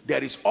unreached.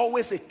 There is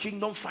always a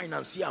kingdom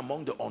financier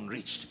among the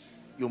unreached.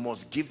 You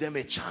must give them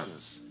a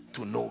chance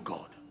to know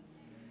God.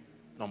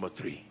 Number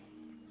 3.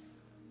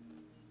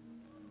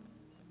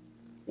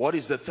 What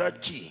is the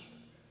third key?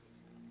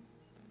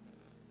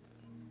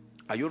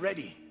 Are you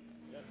ready?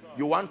 Yes, sir.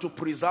 You want to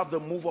preserve the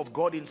move of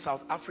God in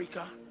South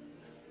Africa?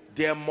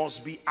 There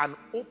must be an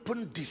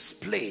open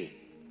display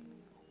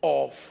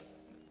of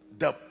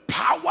the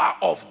power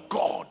of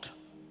God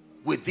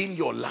within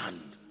your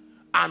land.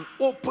 An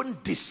open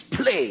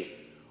display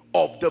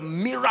of the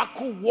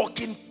miracle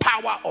working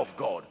power of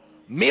God.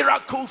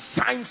 Miracles,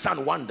 signs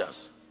and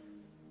wonders.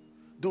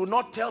 Do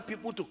not tell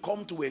people to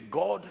come to a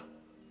God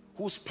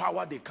whose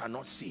power they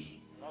cannot see.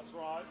 That's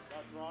right,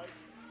 that's right.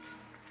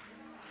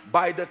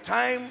 By the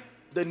time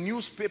the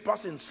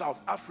newspapers in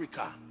South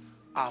Africa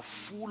are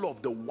full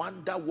of the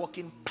wonder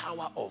working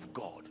power of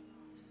God,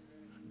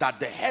 that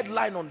the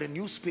headline on the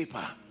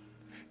newspaper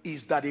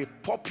is that a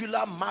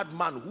popular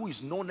madman who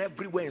is known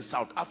everywhere in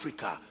South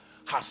Africa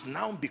has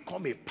now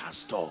become a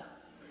pastor.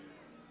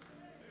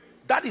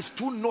 That is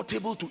too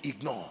notable to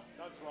ignore.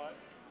 That's right.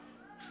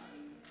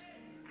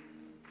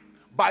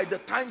 By the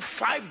time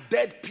 5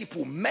 dead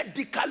people,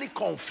 medically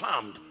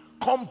confirmed,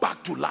 come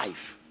back to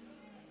life.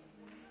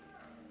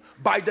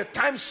 By the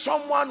time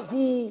someone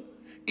who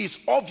is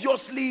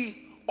obviously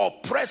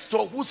oppressed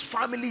or whose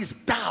family is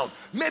down,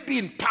 maybe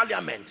in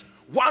parliament,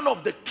 one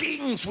of the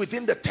kings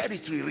within the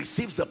territory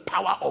receives the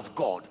power of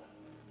God,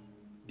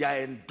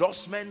 their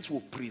endorsements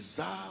will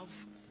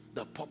preserve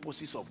the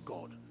purposes of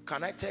God.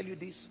 Can I tell you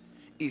this?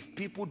 If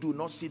people do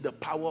not see the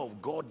power of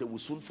God, they will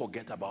soon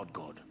forget about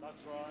God.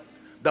 That's right.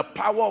 The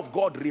power of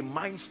God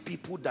reminds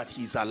people that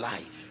he's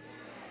alive.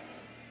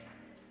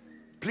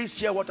 Please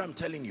hear what I'm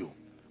telling you.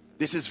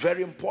 This is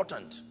very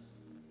important.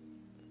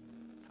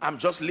 I'm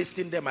just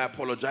listing them. I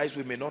apologize.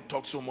 We may not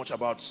talk so much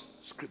about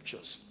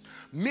scriptures.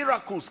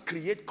 Miracles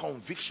create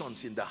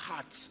convictions in the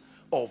hearts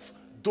of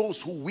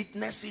those who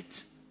witness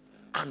it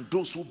and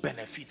those who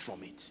benefit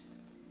from it.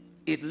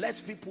 It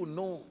lets people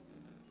know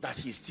that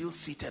he's still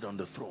seated on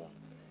the throne.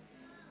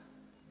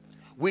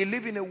 We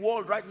live in a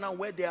world right now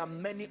where there are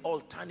many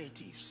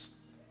alternatives.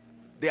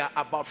 There are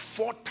about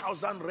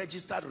 4,000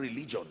 registered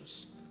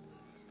religions.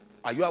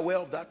 Are you aware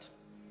of that?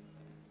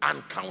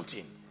 And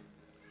counting.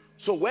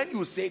 So when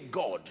you say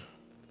God,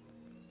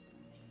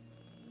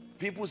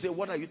 people say,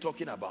 what are you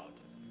talking about?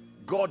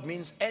 God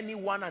means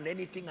anyone and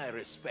anything I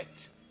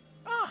respect.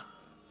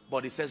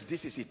 But it says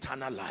this is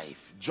eternal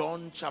life.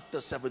 John chapter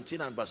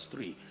 17 and verse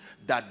 3.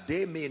 That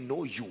they may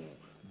know you,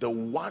 the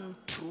one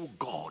true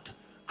God,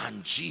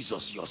 and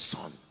Jesus your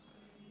son.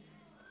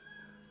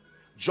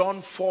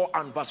 John 4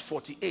 and verse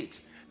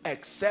 48.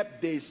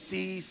 Except they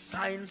see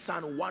signs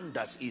and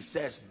wonders, he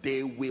says,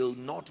 they will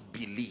not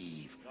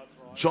believe.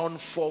 Right. John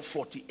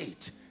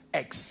 4:48.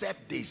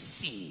 Except they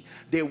see.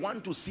 They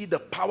want to see the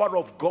power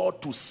of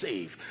God to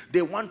save.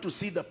 They want to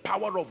see the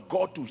power of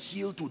God to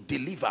heal, to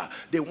deliver.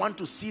 They want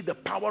to see the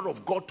power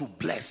of God to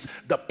bless,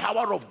 the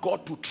power of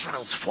God to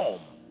transform.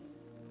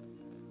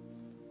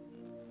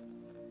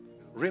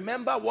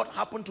 Remember what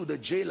happened to the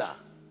jailer?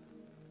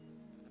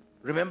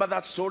 Remember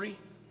that story?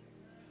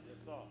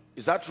 Yes, sir.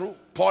 Is that true?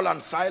 Paul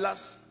and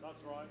Silas?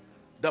 That's right.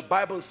 The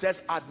Bible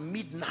says at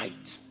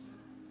midnight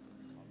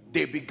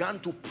they began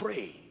to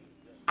pray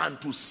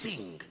and to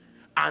sing,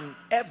 and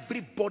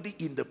everybody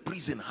in the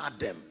prison heard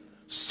them.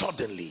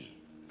 Suddenly,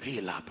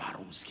 His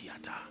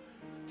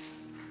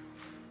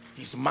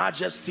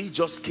Majesty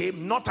just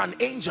came, not an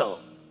angel,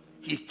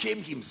 he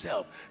came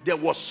himself. There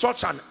was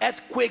such an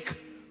earthquake,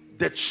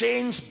 the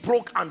chains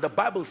broke, and the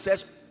Bible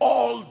says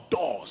all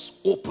doors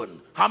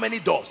open. How many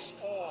doors?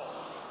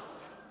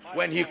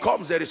 When he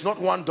comes, there is not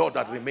one door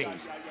that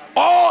remains.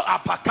 All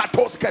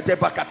apakatos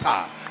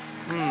ketebakata.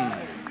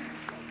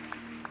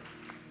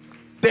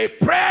 They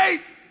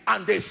prayed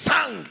and they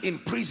sang in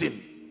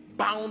prison,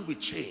 bound with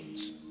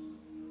chains.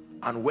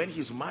 And when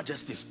His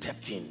Majesty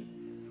stepped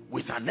in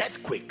with an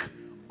earthquake,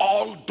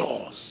 all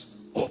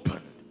doors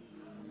opened.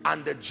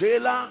 And the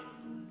jailer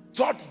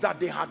thought that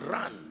they had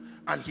run,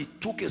 and he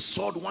took a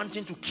sword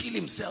wanting to kill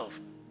himself.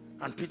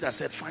 And Peter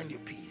said, find your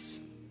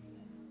peace.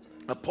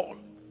 Paul,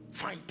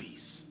 find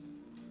peace.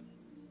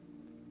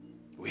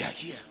 We are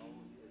here.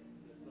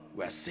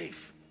 We are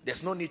safe.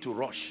 There's no need to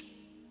rush.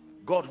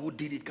 God who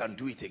did it can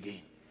do it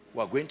again.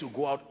 We are going to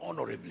go out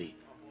honorably.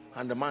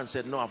 And the man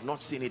said, no, I've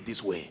not seen it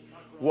this way.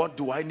 What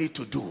do I need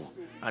to do?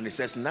 And he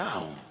says,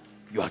 now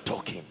you are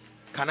talking.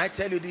 Can I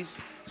tell you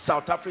this?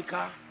 South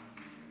Africa,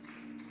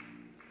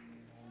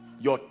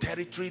 your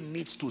territory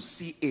needs to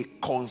see a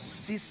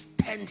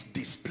consistent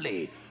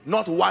display.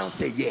 Not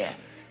once a year.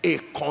 A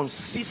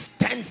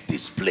consistent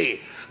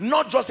display.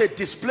 Not just a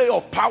display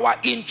of power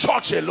in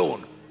church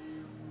alone.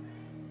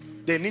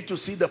 They need to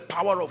see the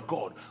power of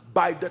God.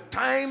 By the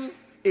time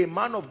a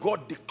man of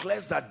God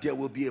declares that there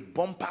will be a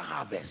bumper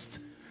harvest,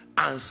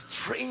 and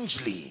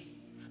strangely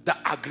the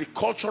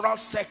agricultural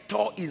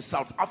sector in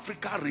South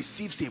Africa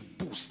receives a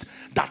boost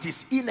that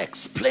is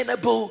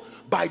inexplainable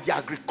by the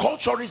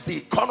agriculturists, the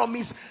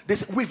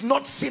economists. We've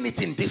not seen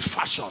it in this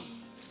fashion.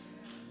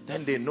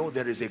 Then they know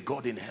there is a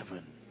God in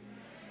heaven.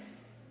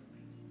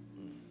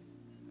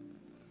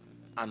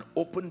 An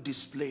open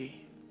display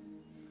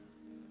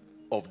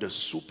of the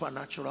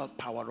supernatural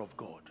power of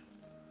God.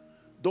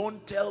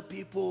 Don't tell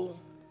people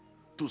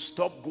to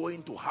stop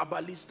going to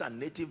herbalists and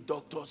native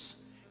doctors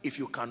if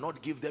you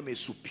cannot give them a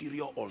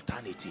superior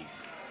alternative.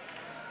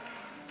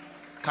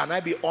 Can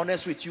I be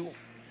honest with you?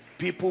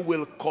 People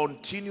will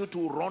continue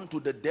to run to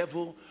the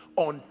devil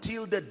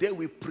until the day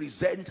we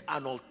present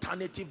an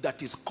alternative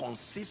that is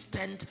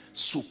consistent,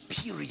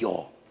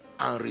 superior,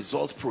 and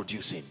result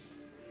producing.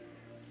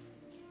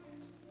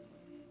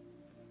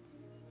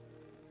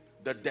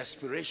 The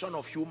desperation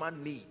of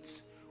human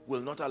needs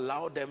will not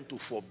allow them to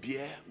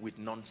forbear with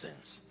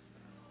nonsense.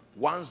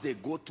 Once they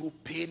go through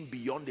pain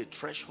beyond the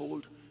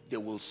threshold, they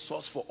will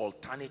source for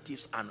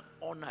alternatives and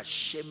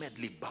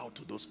unashamedly bow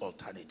to those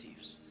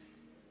alternatives.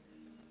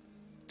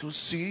 To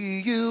see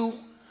you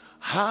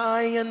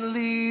high and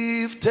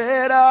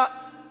lifted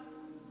up,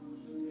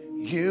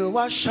 you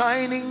are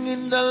shining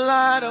in the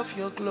light of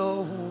your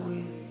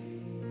glory.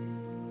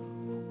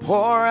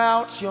 Pour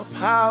out your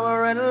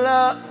power and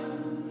love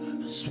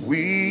as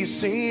we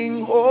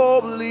sing,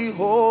 holy,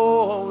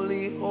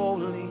 holy,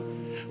 holy.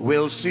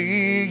 We'll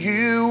see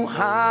you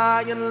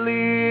high and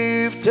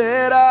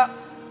lifted up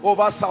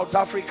over South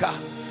Africa,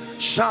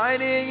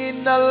 shining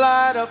in the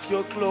light of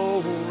your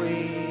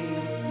glory.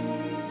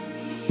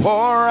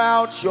 Pour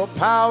out your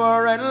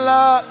power and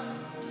love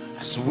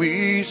as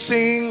we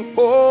sing,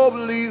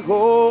 holy,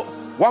 holy.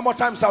 One more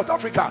time, South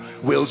Africa.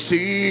 We'll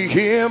see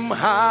him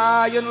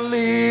high and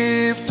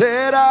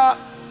lifted up.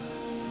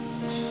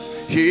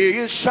 He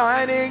is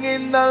shining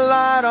in the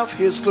light of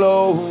his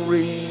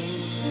glory.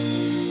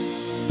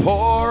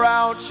 Pour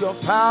out your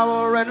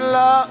power and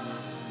love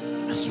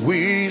as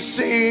we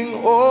sing,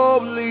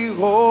 holy,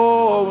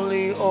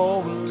 holy,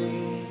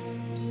 holy.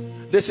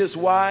 This is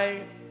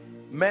why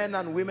men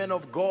and women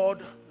of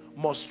God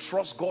must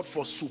trust God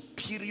for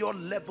superior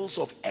levels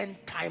of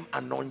end-time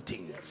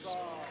anointings.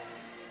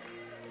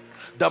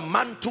 The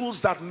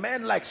mantles that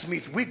men like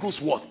Smith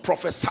Wigglesworth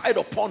prophesied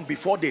upon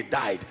before they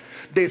died,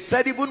 they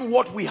said, even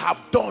what we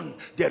have done,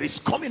 there is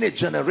coming a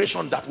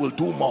generation that will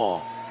do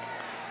more.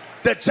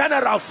 The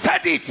general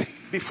said it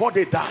before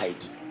they died.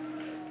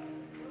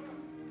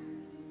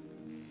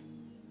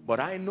 But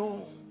I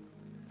know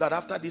that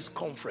after this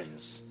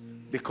conference,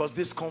 because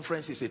this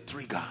conference is a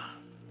trigger,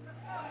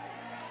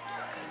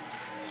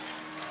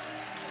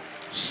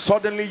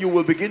 Suddenly you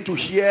will begin to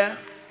hear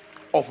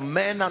of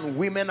men and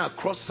women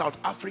across South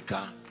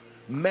Africa,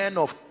 men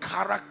of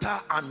character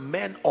and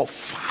men of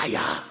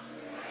fire.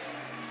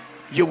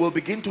 You will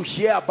begin to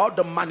hear about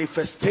the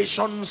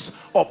manifestations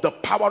of the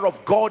power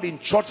of God in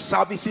church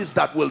services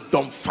that will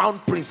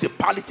dumbfound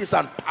principalities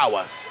and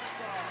powers.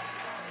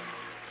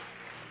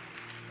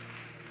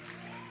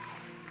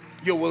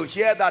 You will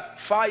hear that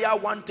fire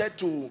wanted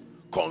to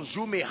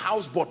consume a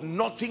house, but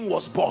nothing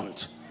was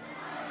burnt.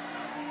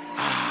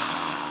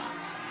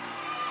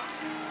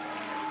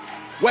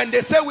 When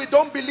they say we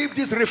don't believe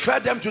this, refer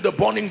them to the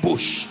burning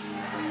bush.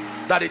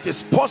 That it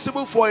is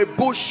possible for a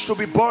bush to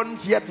be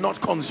burnt yet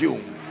not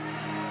consumed.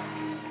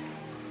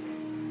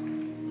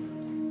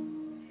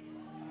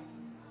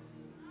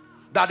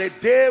 That a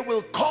day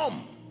will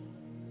come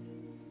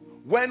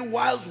when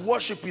whilst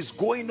worship is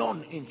going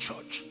on in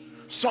church,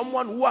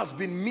 someone who has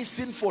been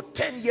missing for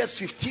 10 years,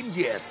 15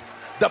 years,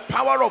 the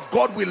power of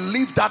God will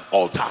leave that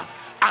altar,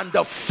 and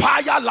the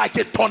fire like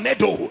a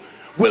tornado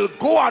will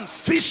go and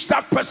fish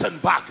that person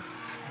back.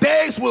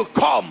 Days will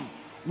come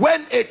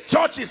when a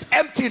church is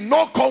empty,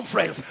 no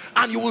conference,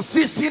 and you will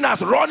see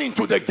sinners running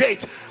to the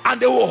gate,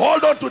 and they will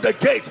hold on to the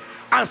gate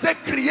and say,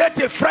 create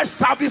a fresh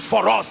service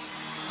for us.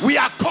 We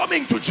are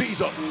coming to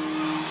Jesus.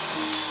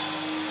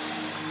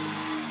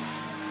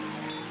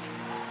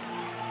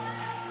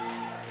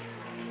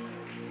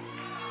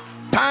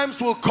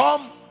 Times will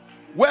come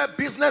where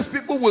business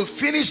people will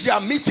finish their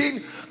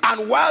meeting,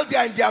 and while they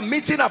are in their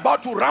meeting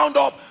about to round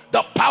up,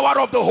 the power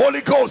of the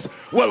Holy Ghost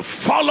will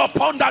fall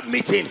upon that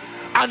meeting,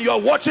 and you're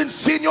watching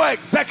senior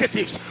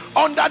executives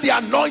under the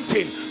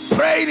anointing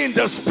praying in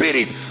the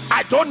spirit.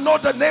 I don't know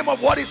the name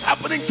of what is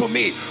happening to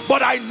me,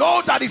 but I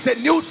know that it's a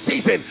new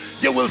season.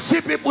 You will see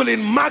people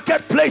in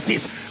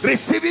marketplaces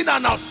receiving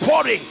an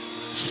outpouring,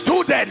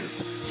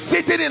 students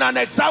sitting in an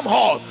exam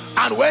hall,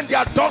 and when they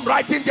are done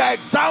writing their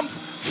exams,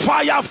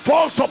 fire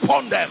falls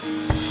upon them.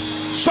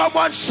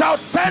 Someone shout,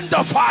 send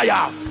the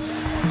fire.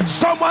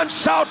 Someone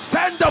shout,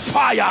 send the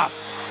fire.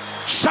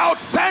 Shout,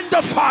 send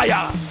the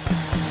fire.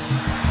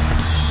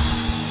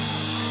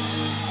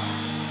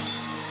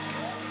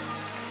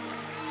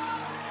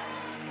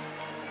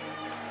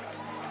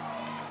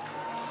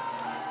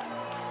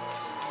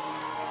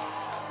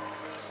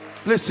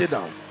 Please sit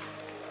down.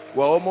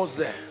 We're almost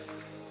there.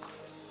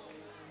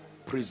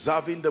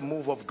 Preserving the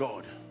move of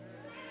God.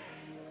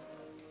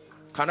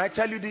 Can I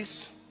tell you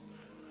this?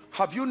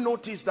 Have you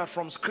noticed that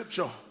from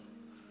scripture,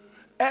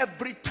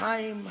 every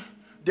time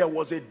there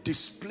was a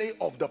display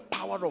of the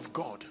power of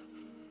God,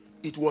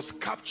 it was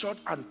captured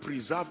and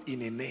preserved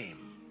in a name?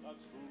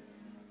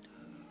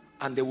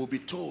 And they will be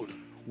told,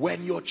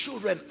 when your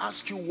children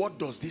ask you what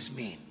does this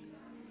mean,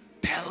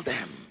 tell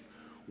them,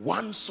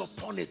 once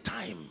upon a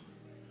time.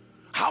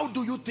 How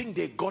do you think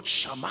they got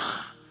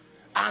Shammah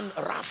and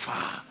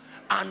Rapha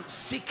and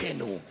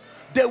Sikenu?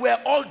 They were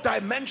all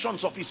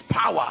dimensions of his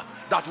power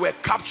that were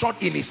captured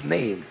in his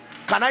name.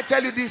 Can I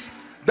tell you this?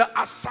 The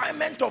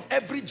assignment of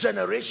every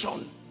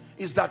generation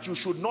is that you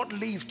should not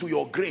live to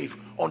your grave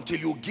until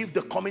you give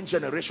the coming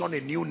generation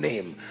a new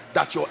name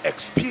that your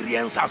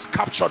experience has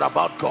captured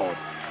about God.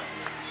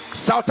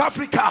 South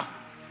Africa,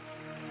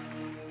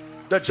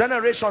 the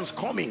generations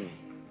coming,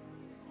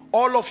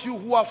 all of you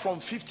who are from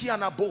 50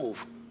 and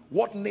above,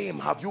 what name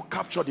have you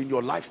captured in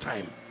your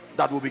lifetime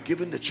that will be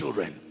given the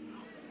children?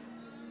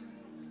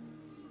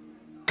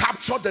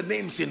 Capture the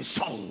names in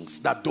songs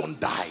that don't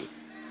die.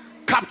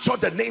 Capture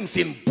the names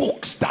in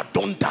books that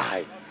don't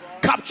die.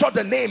 Capture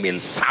the name in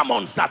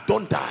sermons that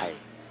don't die.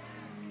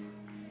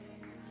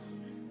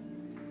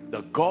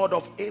 The God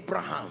of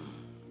Abraham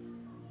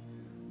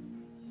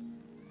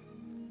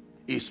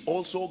is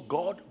also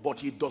God, but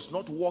he does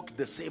not walk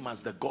the same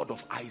as the God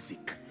of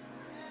Isaac.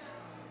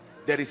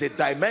 There is a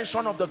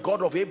dimension of the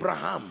God of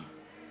Abraham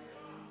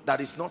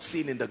that is not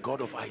seen in the God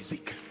of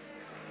Isaac.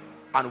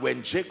 And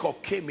when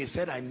Jacob came, he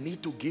said, I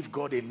need to give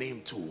God a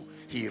name too.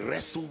 He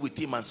wrestled with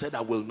him and said, I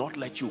will not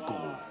let you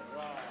go.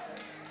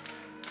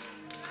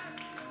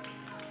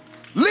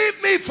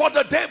 Leave me, for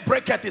the day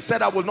breaketh. He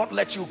said, I will not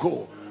let you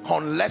go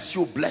unless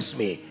you bless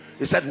me.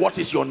 He said, what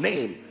is your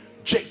name?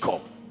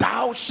 Jacob.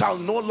 Thou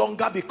shalt no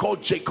longer be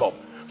called Jacob,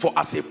 for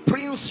as a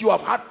prince you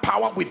have had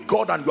power with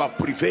God and you have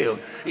prevailed.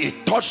 He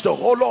touched the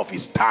hollow of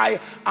his thigh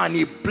and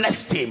he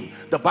blessed him.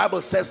 The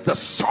Bible says the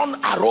sun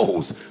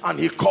arose and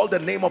he called the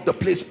name of the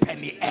place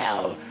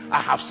Peniel. I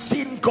have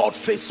seen God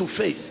face to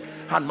face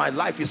and my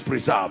life is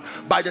preserved.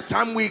 By the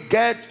time we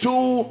get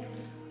to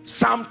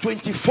Psalm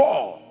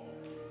 24,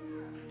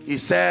 he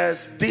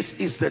says, this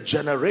is the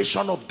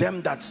generation of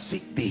them that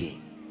seek thee,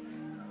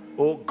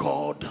 O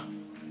God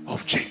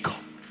of Jacob.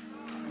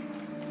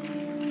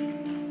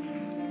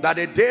 That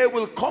a day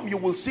will come, you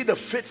will see the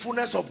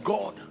faithfulness of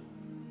God.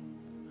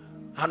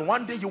 And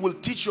one day you will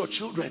teach your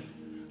children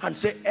and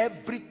say,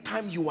 every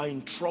time you are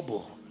in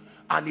trouble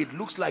and it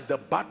looks like the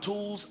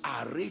battles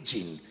are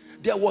raging.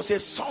 There was a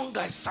song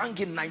I sang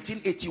in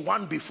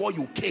 1981 before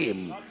you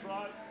came.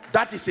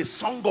 That is a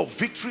song of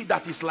victory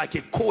that is like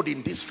a code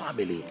in this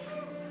family.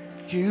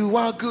 You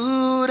are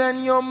good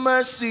and your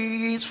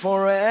mercy is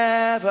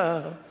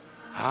forever.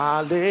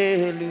 Hallelujah.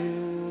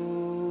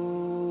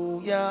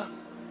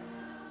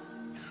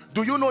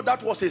 Do you know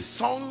that was a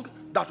song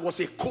that was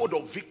a code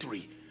of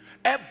victory?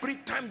 Every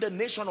time the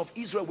nation of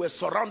Israel were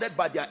surrounded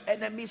by their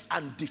enemies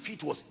and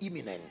defeat was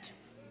imminent,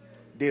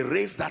 they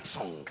raised that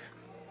song.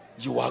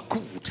 You are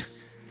good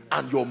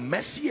and your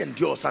mercy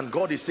endures. And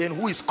God is saying,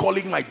 who is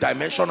calling my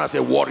dimension as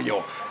a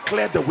warrior?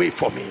 Clear the way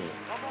for me.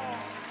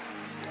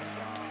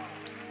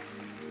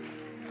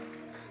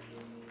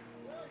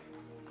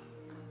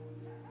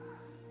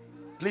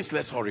 Please,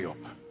 let's hurry up.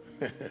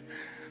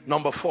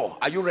 Number 4,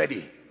 are you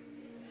ready?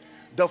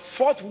 The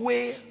fourth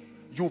way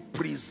you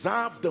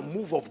preserve the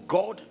move of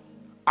God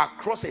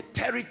across a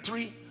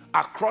territory,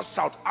 across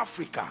South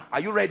Africa. Are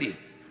you ready?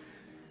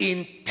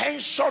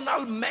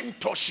 Intentional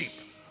mentorship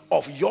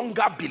of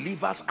younger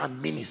believers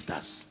and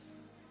ministers.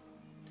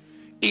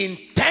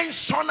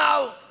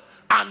 Intentional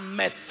and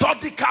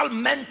methodical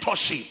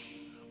mentorship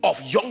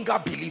of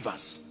younger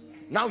believers.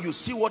 Now you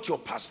see what your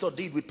pastor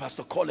did with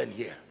Pastor Colin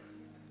here.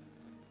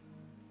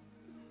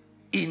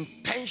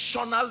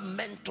 Intentional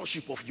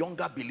mentorship of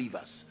younger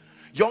believers.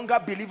 Younger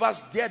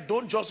believers there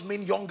don't just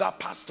mean younger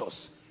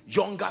pastors,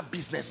 younger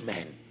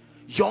businessmen,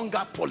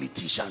 younger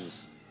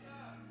politicians,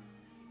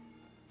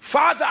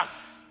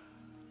 fathers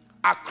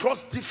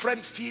across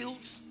different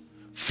fields,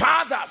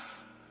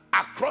 fathers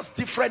across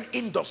different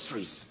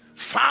industries,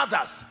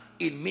 fathers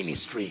in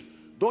ministry.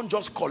 Don't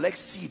just collect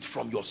seed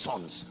from your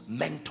sons,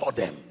 mentor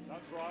them.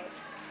 That's right.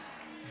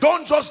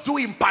 Don't just do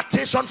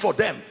impartation for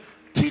them.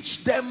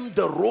 Teach them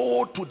the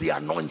road to the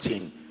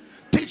anointing.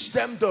 Teach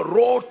them the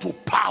road to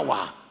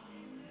power.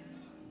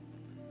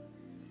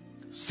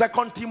 2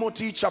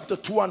 Timothy chapter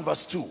 2 and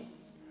verse 2.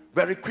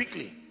 Very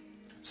quickly.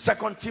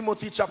 2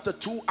 Timothy chapter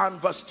 2 and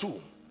verse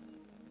 2.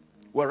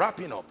 We're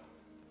wrapping up.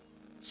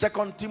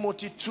 2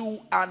 Timothy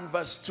 2 and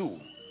verse 2.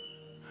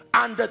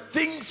 And the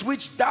things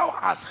which thou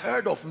hast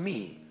heard of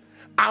me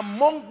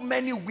among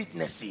many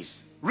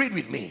witnesses, read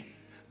with me,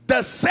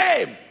 the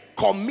same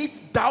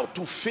commit thou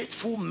to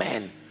faithful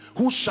men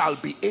who shall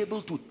be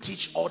able to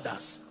teach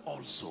others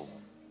also.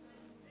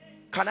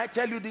 Can I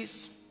tell you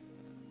this?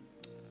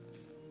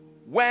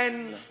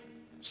 When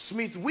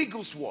Smith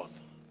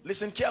Wigglesworth,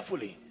 listen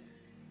carefully,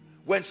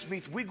 when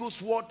Smith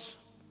Wigglesworth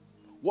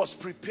was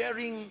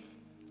preparing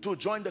to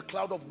join the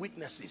cloud of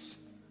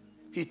witnesses,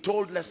 he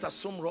told Lester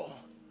Sumrall,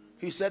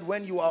 he said,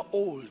 when you are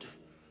old,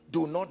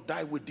 do not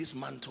die with this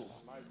mantle.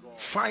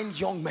 Find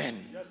young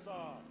men, yes,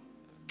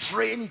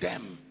 train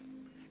them,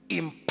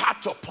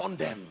 impart upon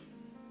them.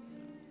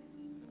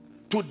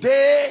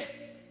 Today,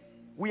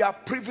 we are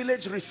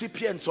privileged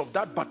recipients of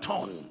that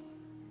baton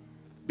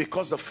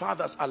because the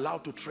fathers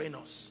allowed to train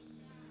us.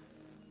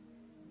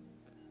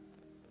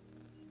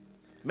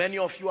 Many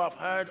of you have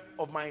heard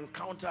of my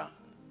encounter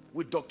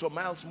with Dr.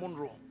 Miles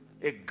Monroe,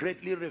 a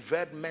greatly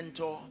revered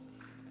mentor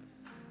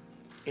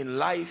in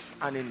life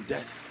and in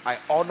death. I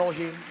honor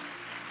him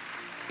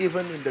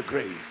even in the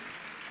grave.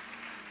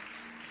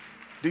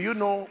 Do you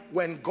know,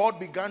 when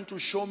God began to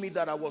show me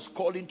that I was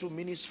called into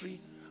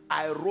ministry,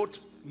 I wrote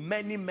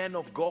many men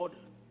of God.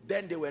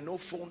 Then there were no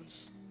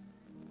phones,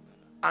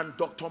 and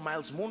Dr.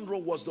 Miles Monroe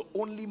was the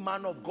only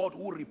man of God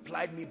who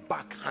replied me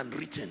back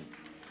handwritten.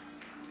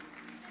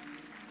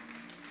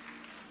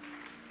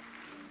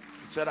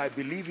 He said, I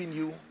believe in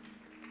you,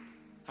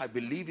 I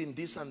believe in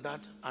this and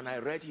that. And I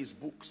read his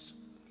books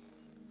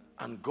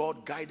and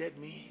God guided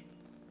me.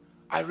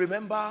 I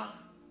remember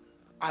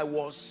I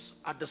was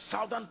at the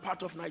southern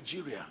part of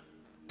Nigeria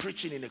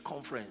preaching in a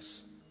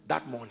conference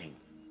that morning.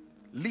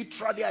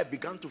 Literally, I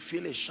began to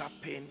feel a sharp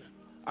pain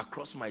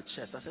across my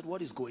chest. I said,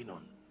 what is going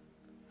on?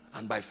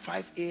 And by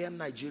 5 a.m.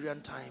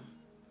 Nigerian time,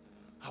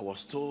 I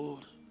was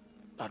told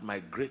that my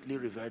greatly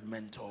revered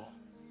mentor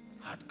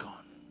had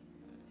gone.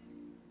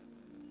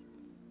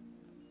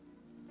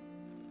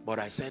 But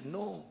I said,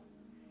 no,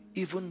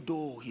 even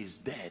though he's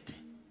dead,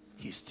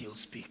 he still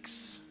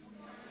speaks.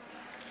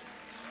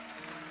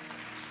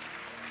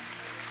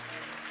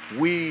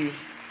 We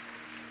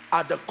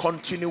are the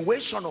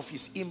continuation of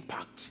his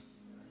impact.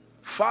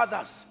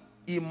 Fathers,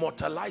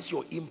 immortalize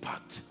your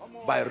impact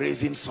by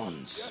raising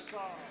sons. Yes, sir.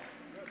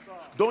 Yes, sir.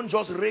 Don't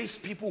just raise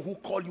people who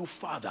call you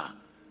father.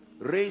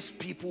 Raise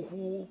people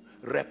who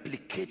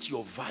replicate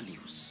your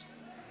values.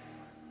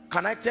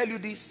 Can I tell you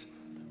this?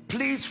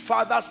 Please,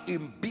 fathers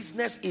in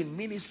business, in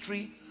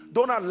ministry,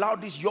 don't allow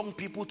these young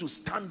people to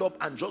stand up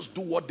and just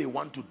do what they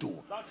want to do.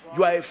 Right.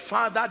 You are a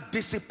father,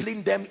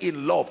 discipline them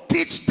in love.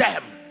 Teach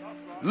them.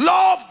 Right.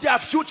 Love their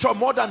future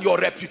more than your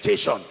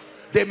reputation.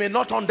 They may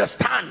not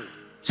understand.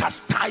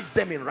 Chastise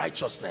them in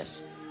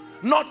righteousness,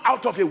 not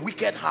out of a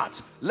wicked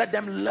heart. Let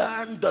them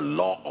learn the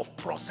law of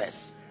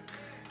process.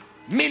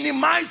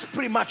 Minimize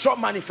premature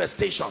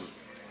manifestation.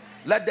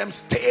 Let them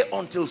stay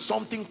until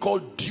something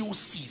called due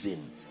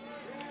season.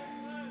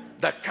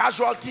 The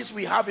casualties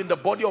we have in the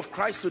body of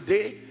Christ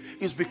today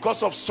is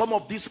because of some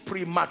of these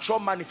premature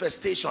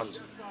manifestations.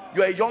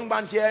 You're a young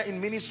man here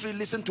in ministry,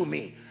 listen to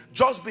me.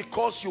 Just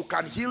because you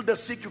can heal the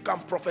sick, you can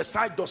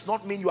prophesy, does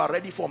not mean you are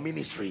ready for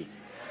ministry.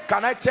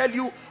 Can I tell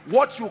you,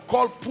 what you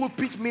call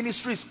pulpit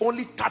ministry is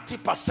only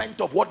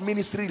 30% of what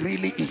ministry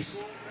really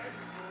is.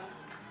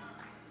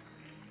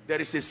 There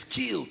is a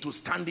skill to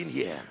standing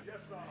here.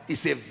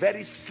 It's a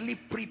very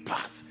slippery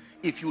path.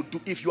 If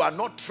you are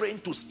not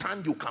trained to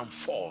stand, you can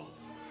fall.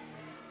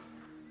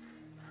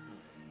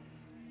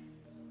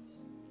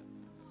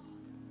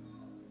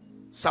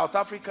 South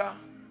Africa,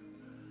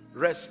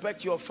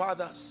 respect your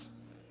fathers,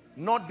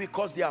 not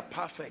because they are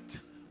perfect,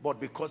 but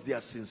because they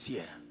are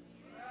sincere.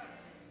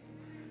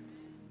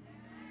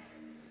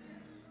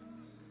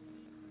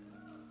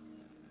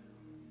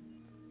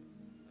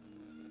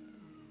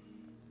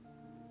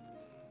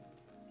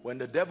 When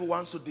the devil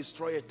wants to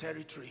destroy a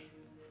territory,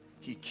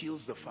 he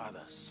kills the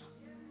fathers.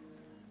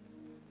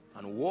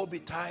 And woe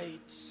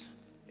betides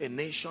a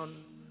nation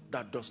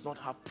that does not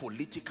have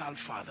political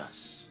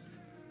fathers.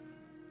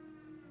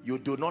 You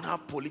do not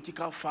have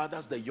political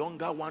fathers, the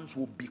younger ones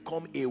will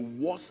become a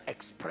worse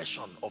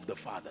expression of the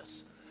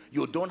fathers.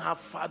 You don't have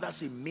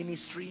fathers in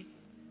ministry.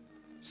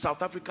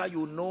 South Africa,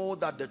 you know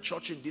that the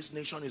church in this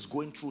nation is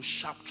going through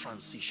sharp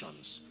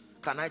transitions.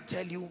 Can I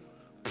tell you,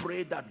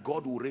 pray that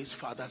God will raise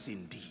fathers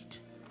indeed.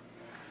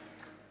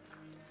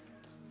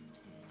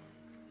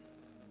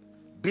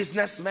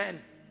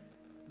 Businessmen,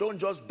 don't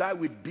just die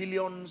with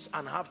billions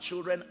and have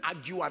children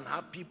argue and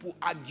have people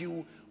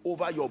argue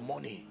over your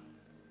money.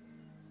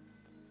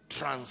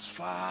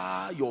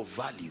 Transfer your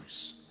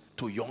values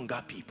to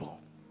younger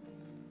people.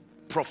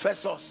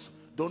 Professors,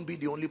 don't be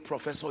the only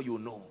professor you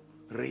know.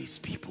 Raise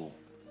people.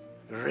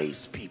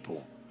 Raise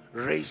people.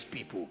 Raise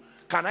people.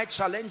 Can I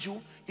challenge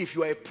you? If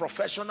you are a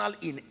professional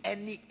in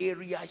any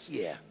area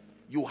here,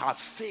 you have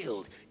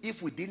failed.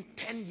 If within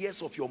 10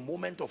 years of your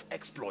moment of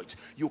exploit,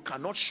 you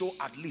cannot show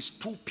at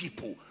least 2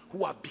 people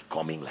who are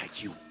becoming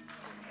like you.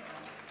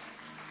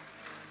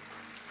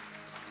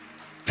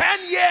 10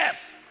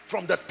 years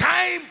from the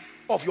time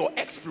of your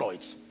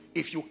exploits,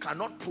 if you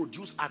cannot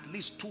produce at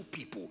least 2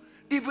 people,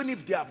 even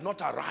if they have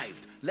not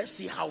arrived, let's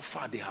see how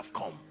far they have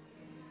come.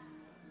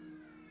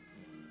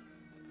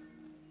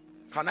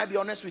 Can I be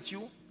honest with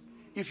you?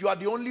 If you are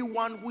the only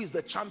one who is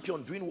the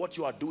champion doing what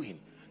you are doing,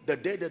 the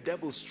day the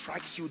devil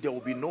strikes you, there will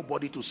be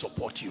nobody to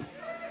support you.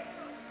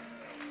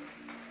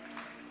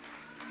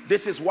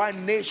 This is why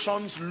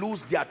nations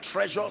lose their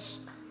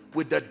treasures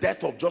with the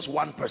death of just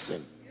one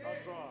person.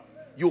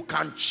 You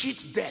can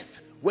cheat death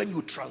when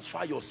you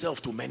transfer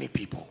yourself to many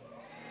people.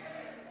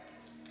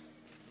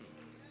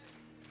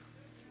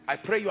 I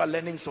pray you are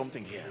learning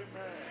something here.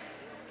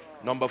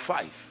 Number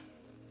 5.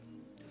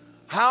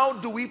 How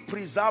do we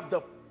preserve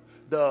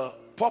the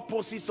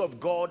purposes of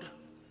God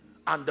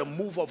and the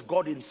move of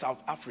God in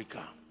South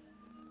Africa?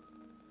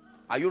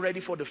 Are you ready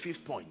for the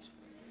 5th point?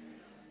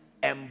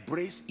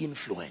 Embrace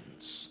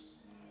influence.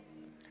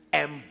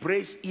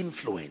 Embrace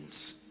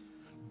influence.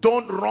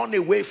 Don't run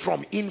away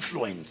from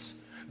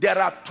influence. There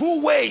are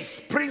 2 ways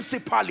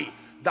principally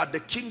that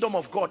the kingdom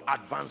of God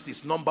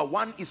advances. Number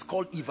 1 is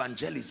called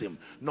evangelism.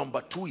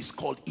 Number 2 is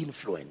called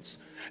influence.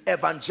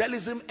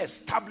 Evangelism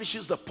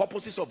establishes the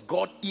purposes of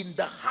God in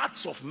the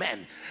hearts of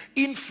men.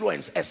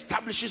 Influence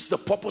establishes the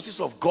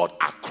purposes of God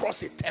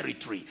across a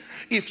territory.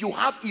 If you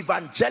have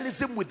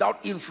evangelism without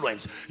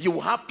influence, you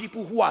will have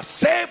people who are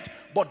saved,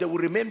 but they will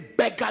remain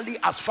beggarly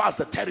as far as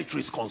the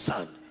territory is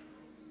concerned.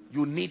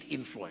 You need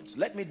influence.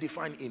 Let me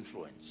define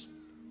influence.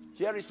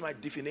 Here is my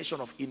definition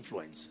of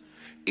influence.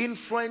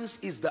 Influence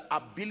is the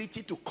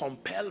ability to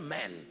compel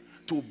men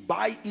to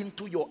buy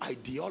into your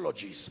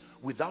ideologies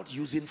without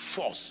using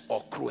force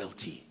or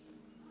cruelty.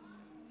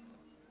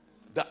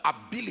 The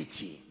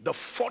ability, the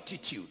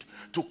fortitude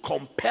to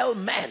compel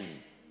men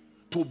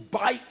to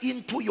buy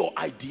into your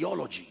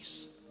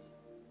ideologies,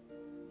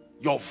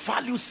 your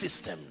value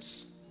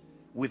systems,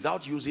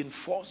 without using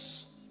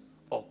force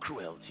or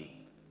cruelty.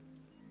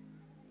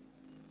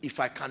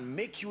 If I can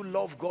make you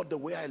love God the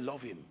way I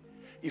love him,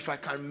 if I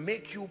can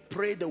make you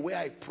pray the way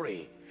I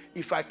pray,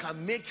 if I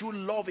can make you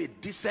love a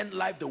decent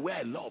life the way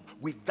I love,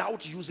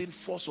 without using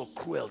force or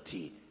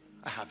cruelty,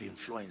 I have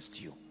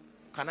influenced you.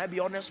 Can I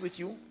be honest with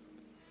you?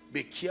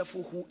 Be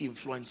careful who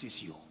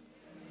influences you.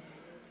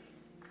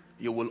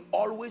 You will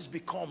always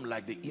become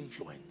like the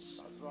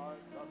influence. That's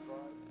right, that's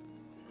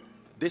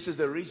right. This is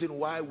the reason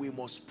why we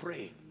must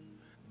pray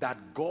that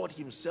God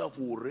himself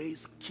will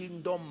raise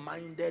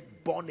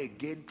kingdom-minded,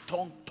 born-again,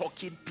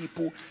 tongue-talking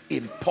people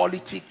in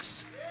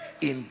politics,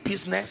 in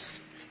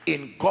business,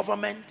 in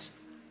government.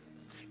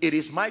 It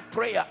is my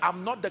prayer.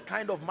 I'm not the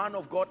kind of man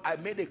of God. I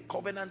made a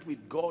covenant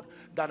with God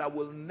that I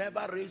will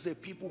never raise a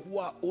people who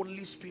are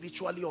only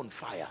spiritually on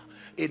fire.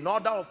 In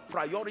order of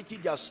priority,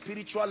 their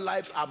spiritual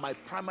lives are my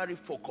primary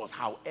focus.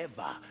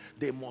 However,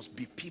 they must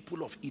be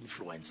people of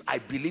influence. I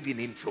believe in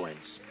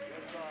influence.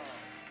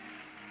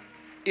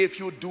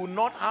 If you do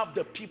not have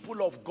the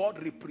people of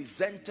God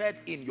represented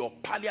in your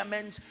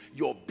parliament,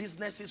 your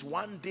businesses,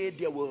 one day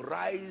there will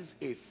rise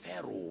a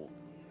Pharaoh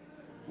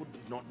who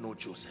did not know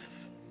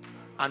Joseph.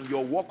 And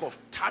your work of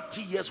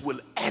 30 years will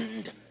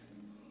end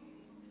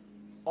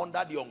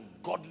under the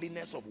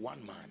ungodliness of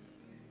one man.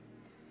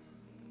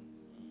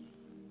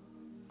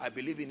 I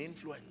believe in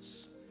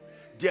influence.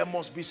 There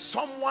must be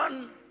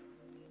someone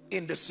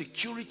in the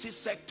security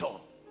sector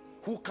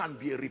who can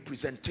be a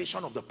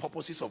representation of the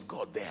purposes of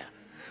God there.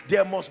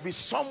 There must be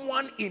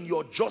someone in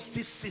your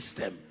justice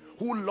system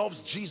who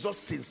loves Jesus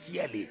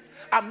sincerely.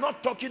 I'm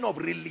not talking of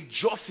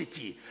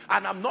religiosity,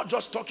 and I'm not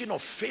just talking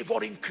of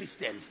favoring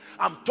Christians.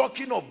 I'm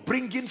talking of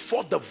bringing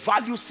forth the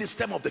value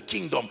system of the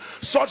kingdom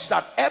such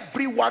that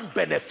everyone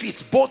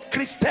benefits, both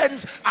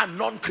Christians and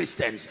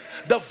non-Christians.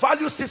 The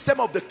value system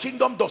of the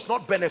kingdom does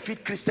not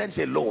benefit Christians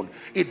alone.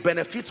 It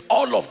benefits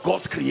all of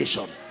God's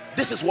creation.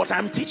 This is what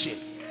I'm teaching.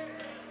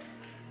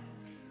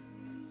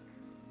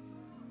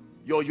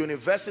 Your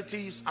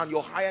universities and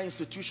your higher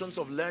institutions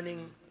of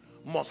learning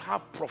must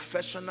have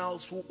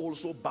professionals who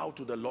also bow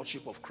to the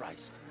Lordship of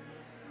Christ,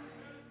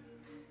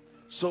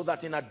 so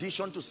that in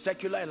addition to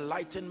secular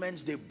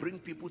enlightenment, they bring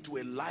people to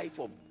a life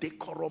of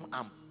decorum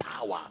and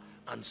power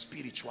and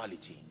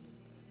spirituality.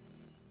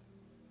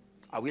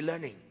 Are we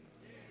learning?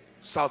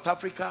 South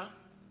Africa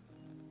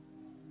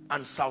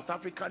and South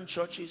African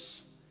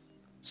churches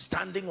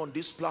standing on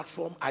this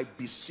platform, I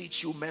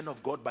beseech you, men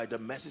of God, by the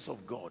mercies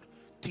of God,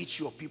 teach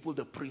your people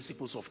the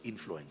principles of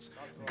influence.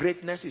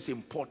 Greatness is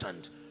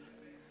important.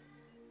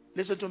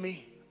 Listen to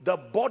me. The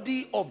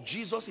body of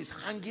Jesus is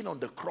hanging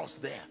on the cross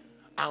there,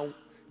 and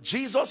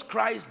Jesus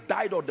Christ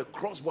died on the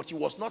cross, but he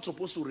was not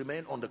supposed to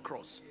remain on the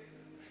cross.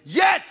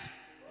 Yet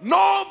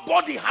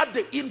nobody had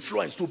the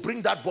influence to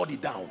bring that body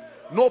down.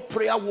 No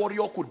prayer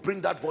warrior could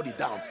bring that body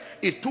down.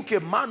 It took a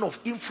man of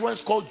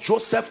influence called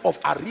Joseph of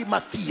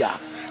Arimathea.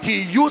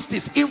 He used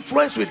his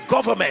influence with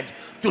government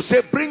to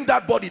say, bring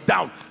that body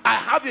down. I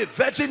have a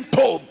virgin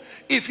tomb.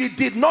 If he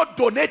did not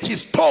donate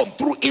his tomb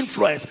through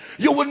influence,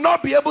 you will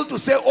not be able to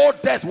say, oh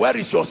death, where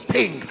is your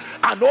sting?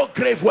 And oh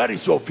grave, where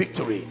is your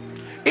victory?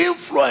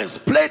 Influence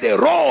played a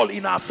role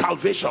in our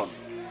salvation.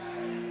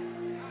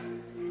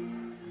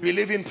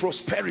 Believe in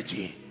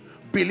prosperity,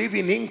 believe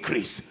in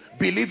increase,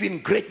 believe in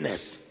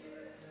greatness.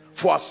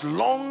 For as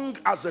long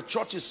as the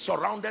church is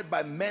surrounded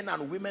by men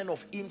and women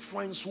of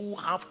influence who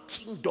have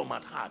kingdom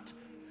at heart,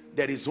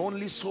 there is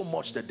only so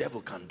much the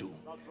devil can do.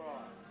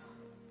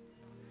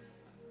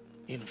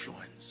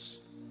 Influence.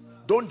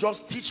 Don't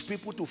just teach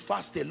people to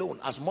fast alone,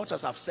 as much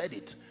as I've said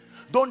it.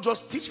 Don't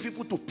just teach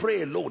people to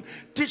pray alone.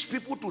 Teach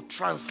people to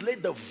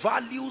translate the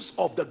values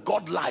of the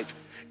God life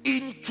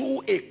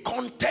into a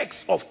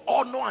context of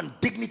honor and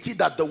dignity,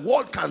 that the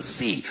world can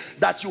see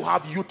that you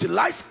have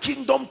utilized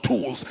kingdom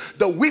tools,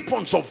 the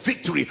weapons of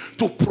victory,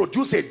 to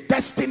produce a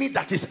destiny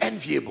that is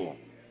enviable.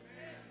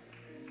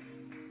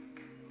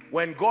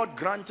 When God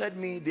granted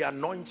me the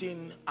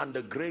anointing and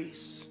the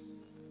grace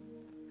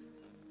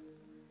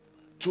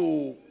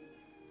to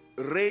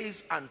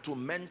raise and to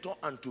mentor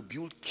and to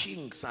build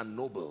kings and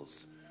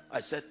nobles, I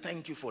said,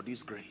 thank you for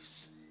this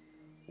grace.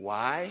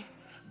 Why?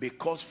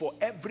 Because for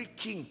every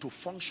king to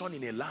function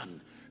in a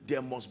land,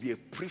 there must be a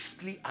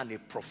priestly and a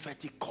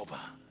prophetic cover.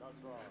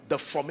 The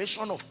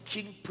formation of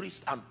king,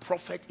 priest, and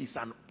prophet is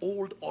an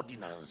old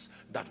ordinance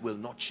that will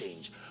not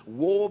change.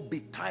 Woe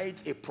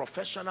betides a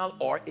professional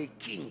or a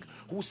king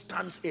who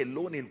stands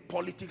alone in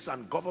politics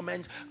and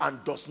government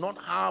and does not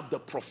have the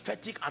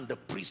prophetic and the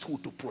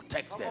priesthood to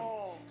protect them.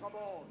 Come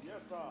on.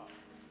 Yes, sir.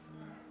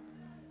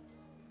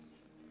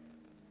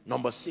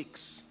 Number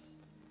 6.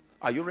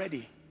 Are you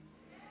ready?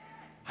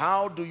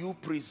 How do you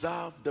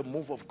preserve the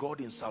move of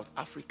God in South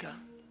Africa?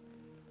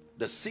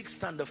 The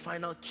 6th and the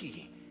final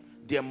key: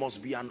 there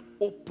must be an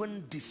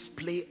open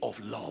display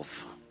of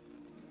love.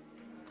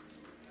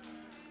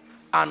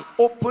 An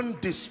open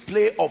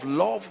display of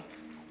love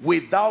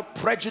without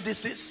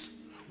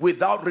prejudices,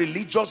 without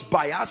religious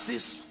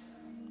biases,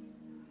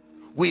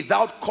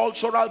 without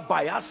cultural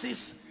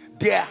biases.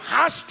 There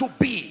has to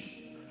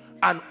be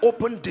an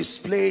open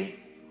display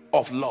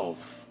of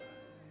love.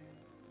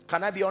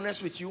 Can I be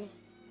honest with you?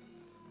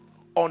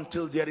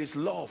 Until there is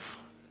love,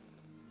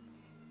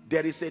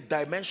 there is a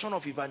dimension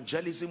of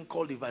evangelism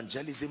called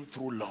evangelism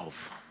through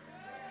love,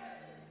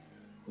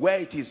 where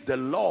it is the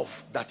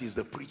love that is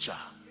the preacher.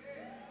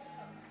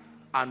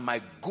 And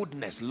my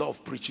goodness,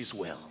 love preaches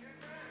well.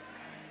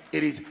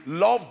 It is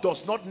love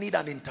does not need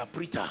an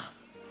interpreter.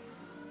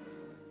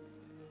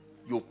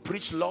 You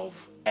preach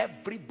love,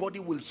 everybody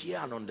will hear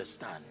and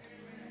understand.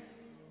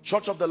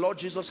 Church of the Lord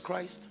Jesus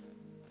Christ,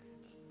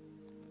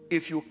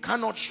 if you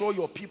cannot show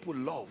your people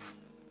love,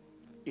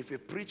 if a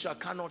preacher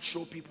cannot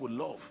show people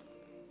love,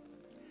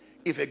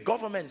 if a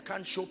government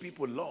can't show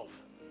people love,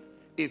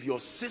 if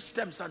your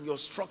systems and your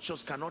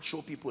structures cannot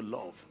show people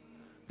love,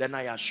 then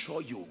I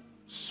assure you,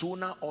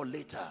 sooner or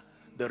later,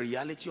 the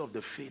reality of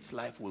the faith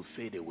life will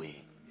fade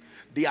away.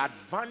 The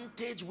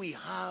advantage we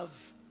have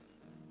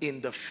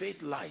in the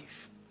faith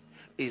life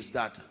is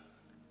that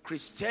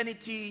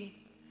Christianity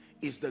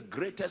is the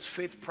greatest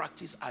faith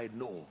practice I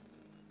know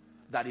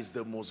that is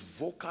the most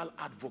vocal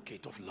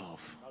advocate of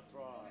love. That's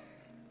right.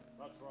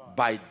 That's right.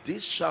 By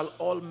this shall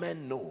all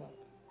men know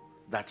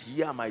that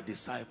ye are my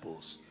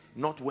disciples,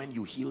 not when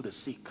you heal the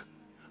sick,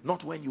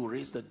 not when you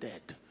raise the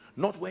dead,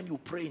 not when you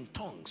pray in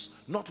tongues,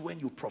 not when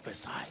you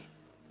prophesy.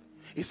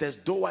 He says,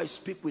 though I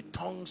speak with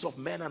tongues of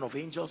men and of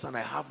angels and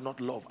I have not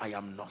love, I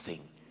am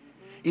nothing.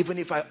 Even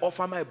if I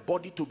offer my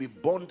body to be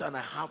burnt and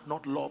I have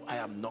not love, I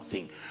am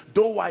nothing.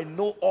 Though I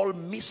know all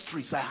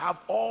mysteries, I have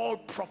all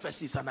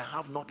prophecies and I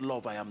have not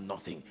love, I am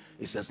nothing.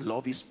 He says,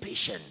 love is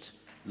patient,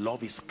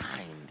 love is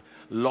kind,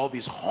 love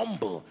is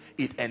humble,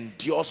 it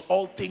endures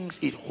all things,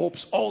 it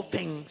hopes all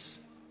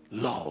things,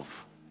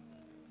 love.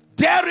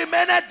 There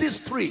remaineth these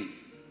three: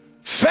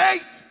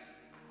 faith,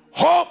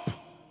 hope,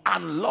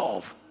 and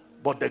love.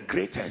 But the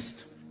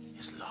greatest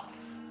is love.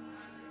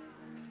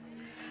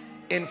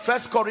 In 1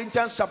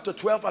 Corinthians chapter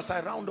 12, as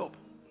I round up,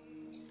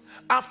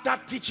 after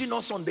teaching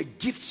us on the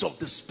gifts of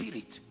the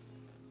Spirit,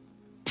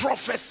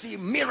 prophecy,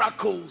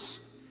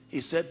 miracles,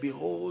 he said,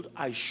 behold,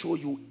 I show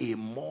you a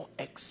more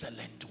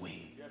excellent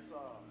way. Yes, sir.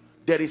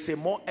 There is a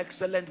more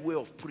excellent way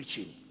of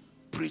preaching.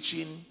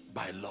 Preaching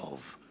by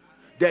love.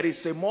 There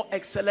is a more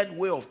excellent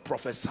way of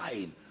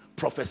prophesying.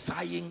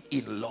 Prophesying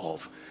in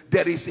love.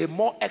 There is a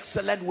more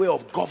excellent way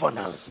of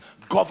governance.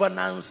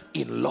 Governance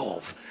in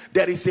love.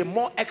 There is a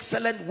more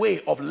excellent way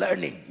of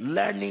learning.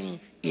 Learning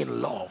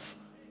in love.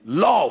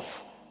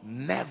 Love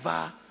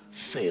never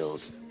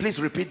fails. Please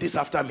repeat this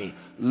after me.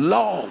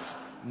 Love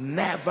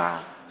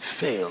never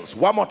fails.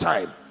 One more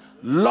time.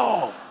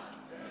 Love.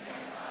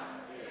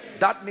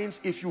 That means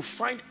if you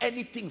find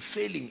anything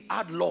failing,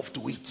 add love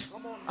to it,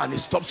 and it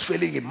stops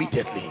failing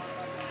immediately.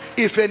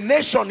 If a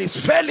nation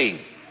is failing,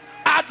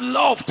 add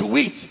love to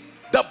it.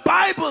 The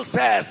Bible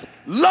says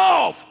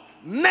love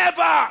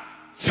never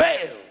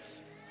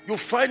fails. You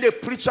find a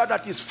preacher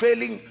that is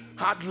failing,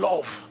 add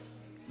love.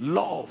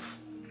 Love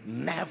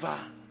never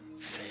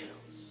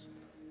fails.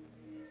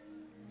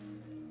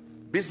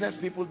 Business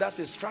people, that's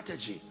a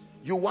strategy.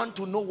 You want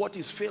to know what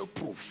is fail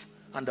proof,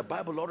 and the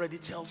Bible already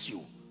tells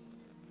you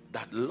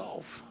that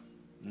love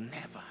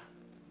never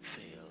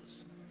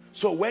fails.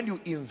 So when you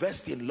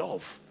invest in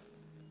love,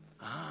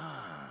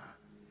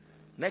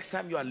 next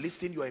time you are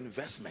listing your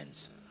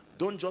investments,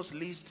 don't just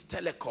list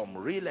telecom,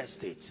 real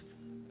estate.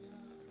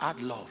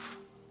 Add love.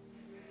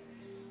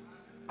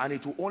 And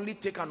it will only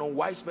take an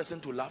unwise person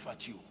to laugh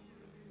at you.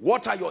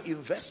 What are your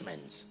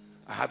investments?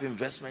 I have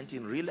investment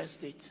in real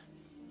estate.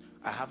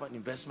 I have an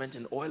investment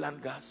in oil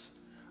and gas.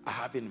 I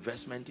have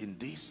investment in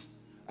this.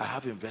 I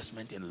have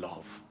investment in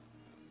love.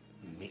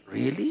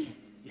 Really?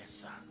 Yes,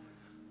 sir.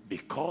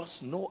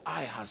 Because no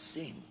eye has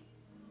seen,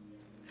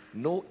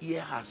 no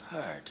ear has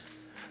heard,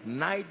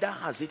 neither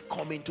has it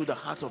come into the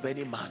heart of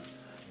any man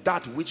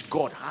that which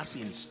God has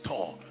in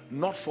store,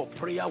 not for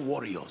prayer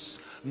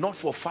warriors, not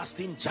for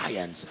fasting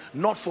giants,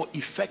 not for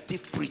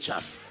effective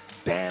preachers,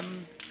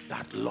 them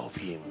that love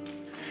him.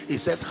 He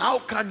says, how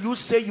can you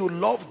say you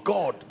love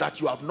God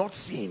that you have not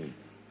seen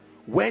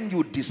when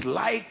you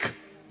dislike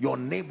your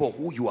neighbor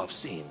who you have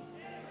seen?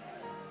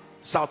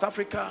 South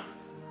Africa,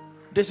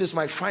 this is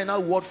my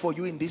final word for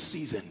you in this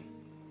season.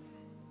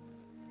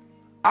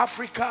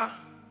 Africa,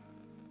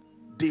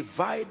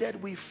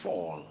 divided we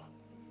fall,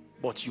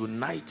 but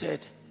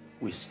united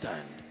we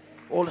stand.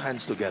 All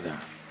hands together.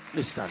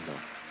 Please stand up.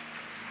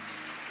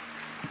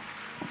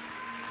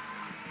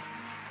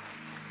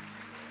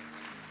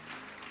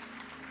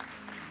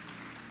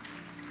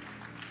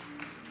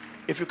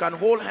 If you can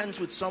hold hands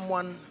with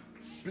someone,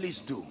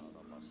 please do.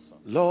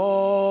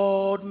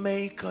 Lord,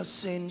 make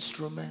us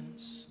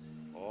instruments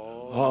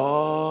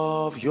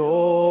of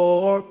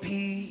your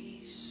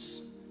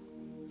peace.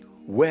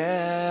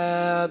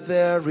 Where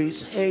there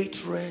is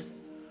hatred,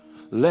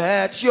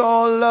 let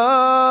your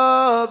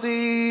love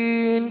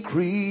increase.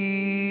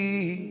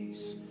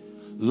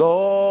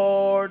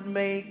 Lord,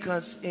 make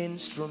us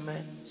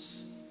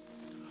instruments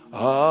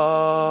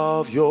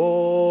of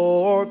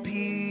your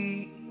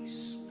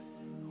peace.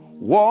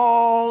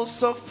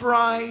 Walls of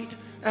pride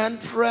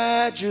and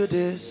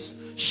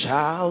prejudice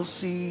shall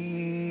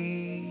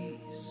cease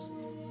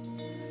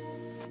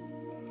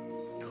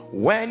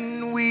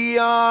when we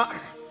are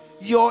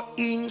your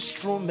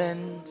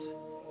instrument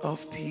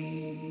of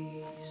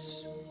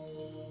peace.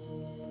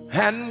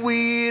 And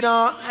with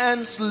our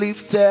hands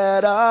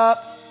lifted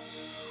up,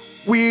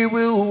 we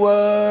will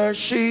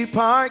worship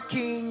our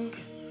King.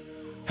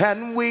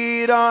 And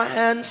with our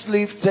hands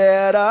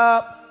lifted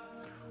up,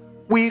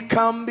 we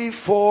come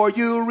before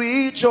you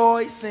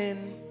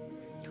rejoicing.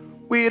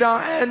 With our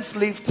hands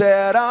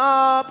lifted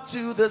up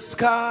to the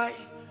sky,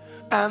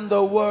 and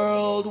the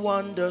world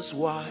wonders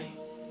why.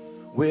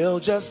 We'll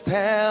just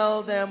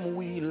tell them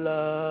we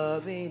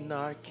love in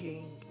our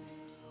King.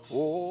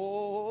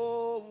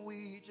 Oh,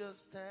 we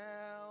just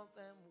tell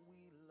them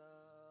we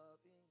love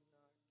in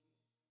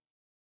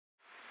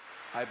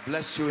our King. I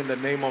bless you in the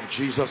name of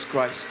Jesus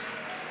Christ.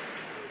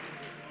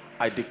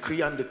 I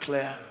decree and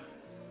declare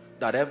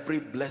that every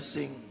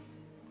blessing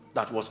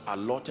that was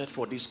allotted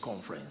for this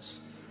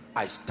conference,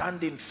 I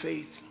stand in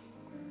faith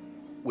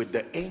with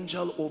the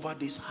angel over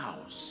this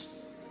house,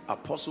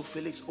 Apostle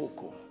Felix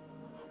Oko.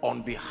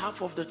 On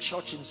behalf of the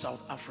church in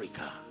South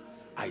Africa,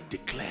 I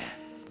declare,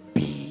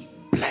 be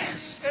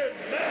blessed.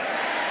 Amen.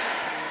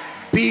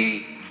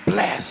 Be blessed.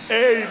 bless.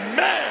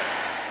 Amen.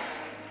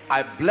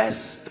 I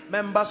bless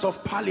members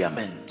of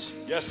parliament.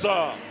 Yes,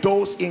 sir.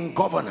 Those in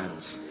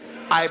governance.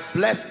 I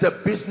bless the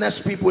business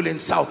people in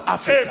South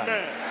Africa.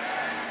 Amen.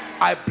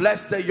 I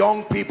bless the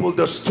young people,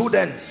 the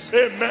students.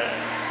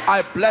 Amen.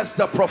 I bless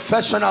the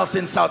professionals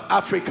in South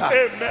Africa.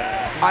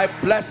 Amen. I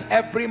bless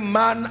every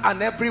man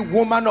and every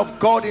woman of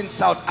God in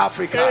South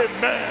Africa.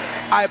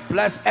 Amen. I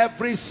bless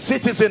every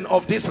citizen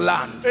of this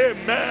land.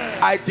 Amen.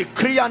 I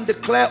decree and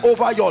declare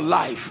over your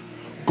life,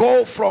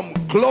 go from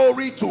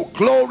glory to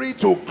glory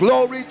to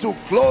glory to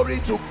glory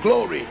to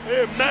glory.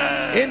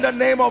 Amen. In the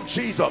name of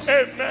Jesus.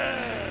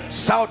 Amen.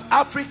 South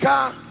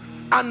Africa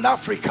and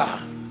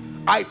Africa,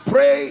 I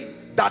pray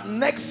that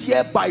next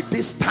year by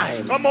this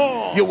time, come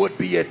on, you would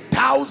be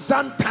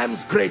 1,000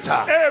 times greater.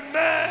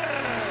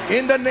 Amen.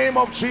 In the name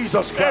of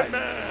Jesus Christ.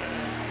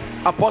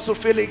 Amen. Apostle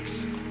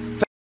Felix.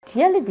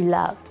 Dearly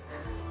beloved,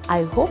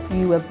 I hope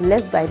you were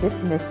blessed by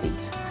this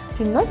message.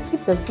 Do not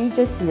keep the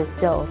video to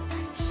yourself.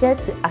 Share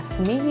to as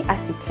many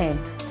as you can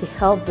to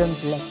help them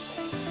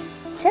bless.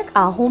 Check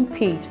our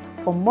homepage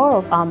for more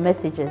of our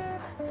messages.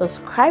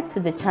 Subscribe to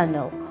the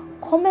channel,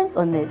 comment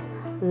on it,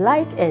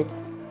 like it.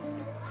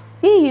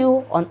 See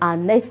you on our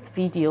next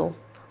video.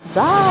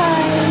 Bye.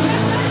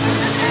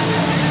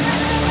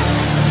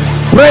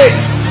 Pray,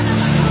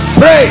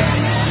 pray,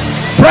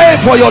 pray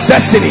for your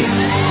destiny.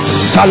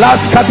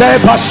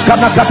 Salaskade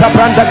bashkana kata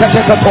branda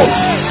katekatos.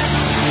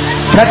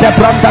 Kete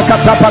branda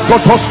kata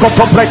pakotos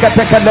koto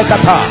brekete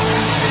kelekata.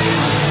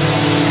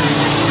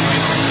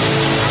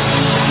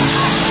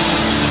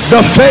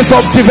 The phase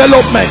of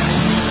development.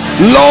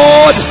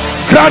 Lord,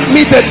 grant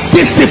me the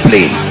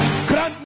discipline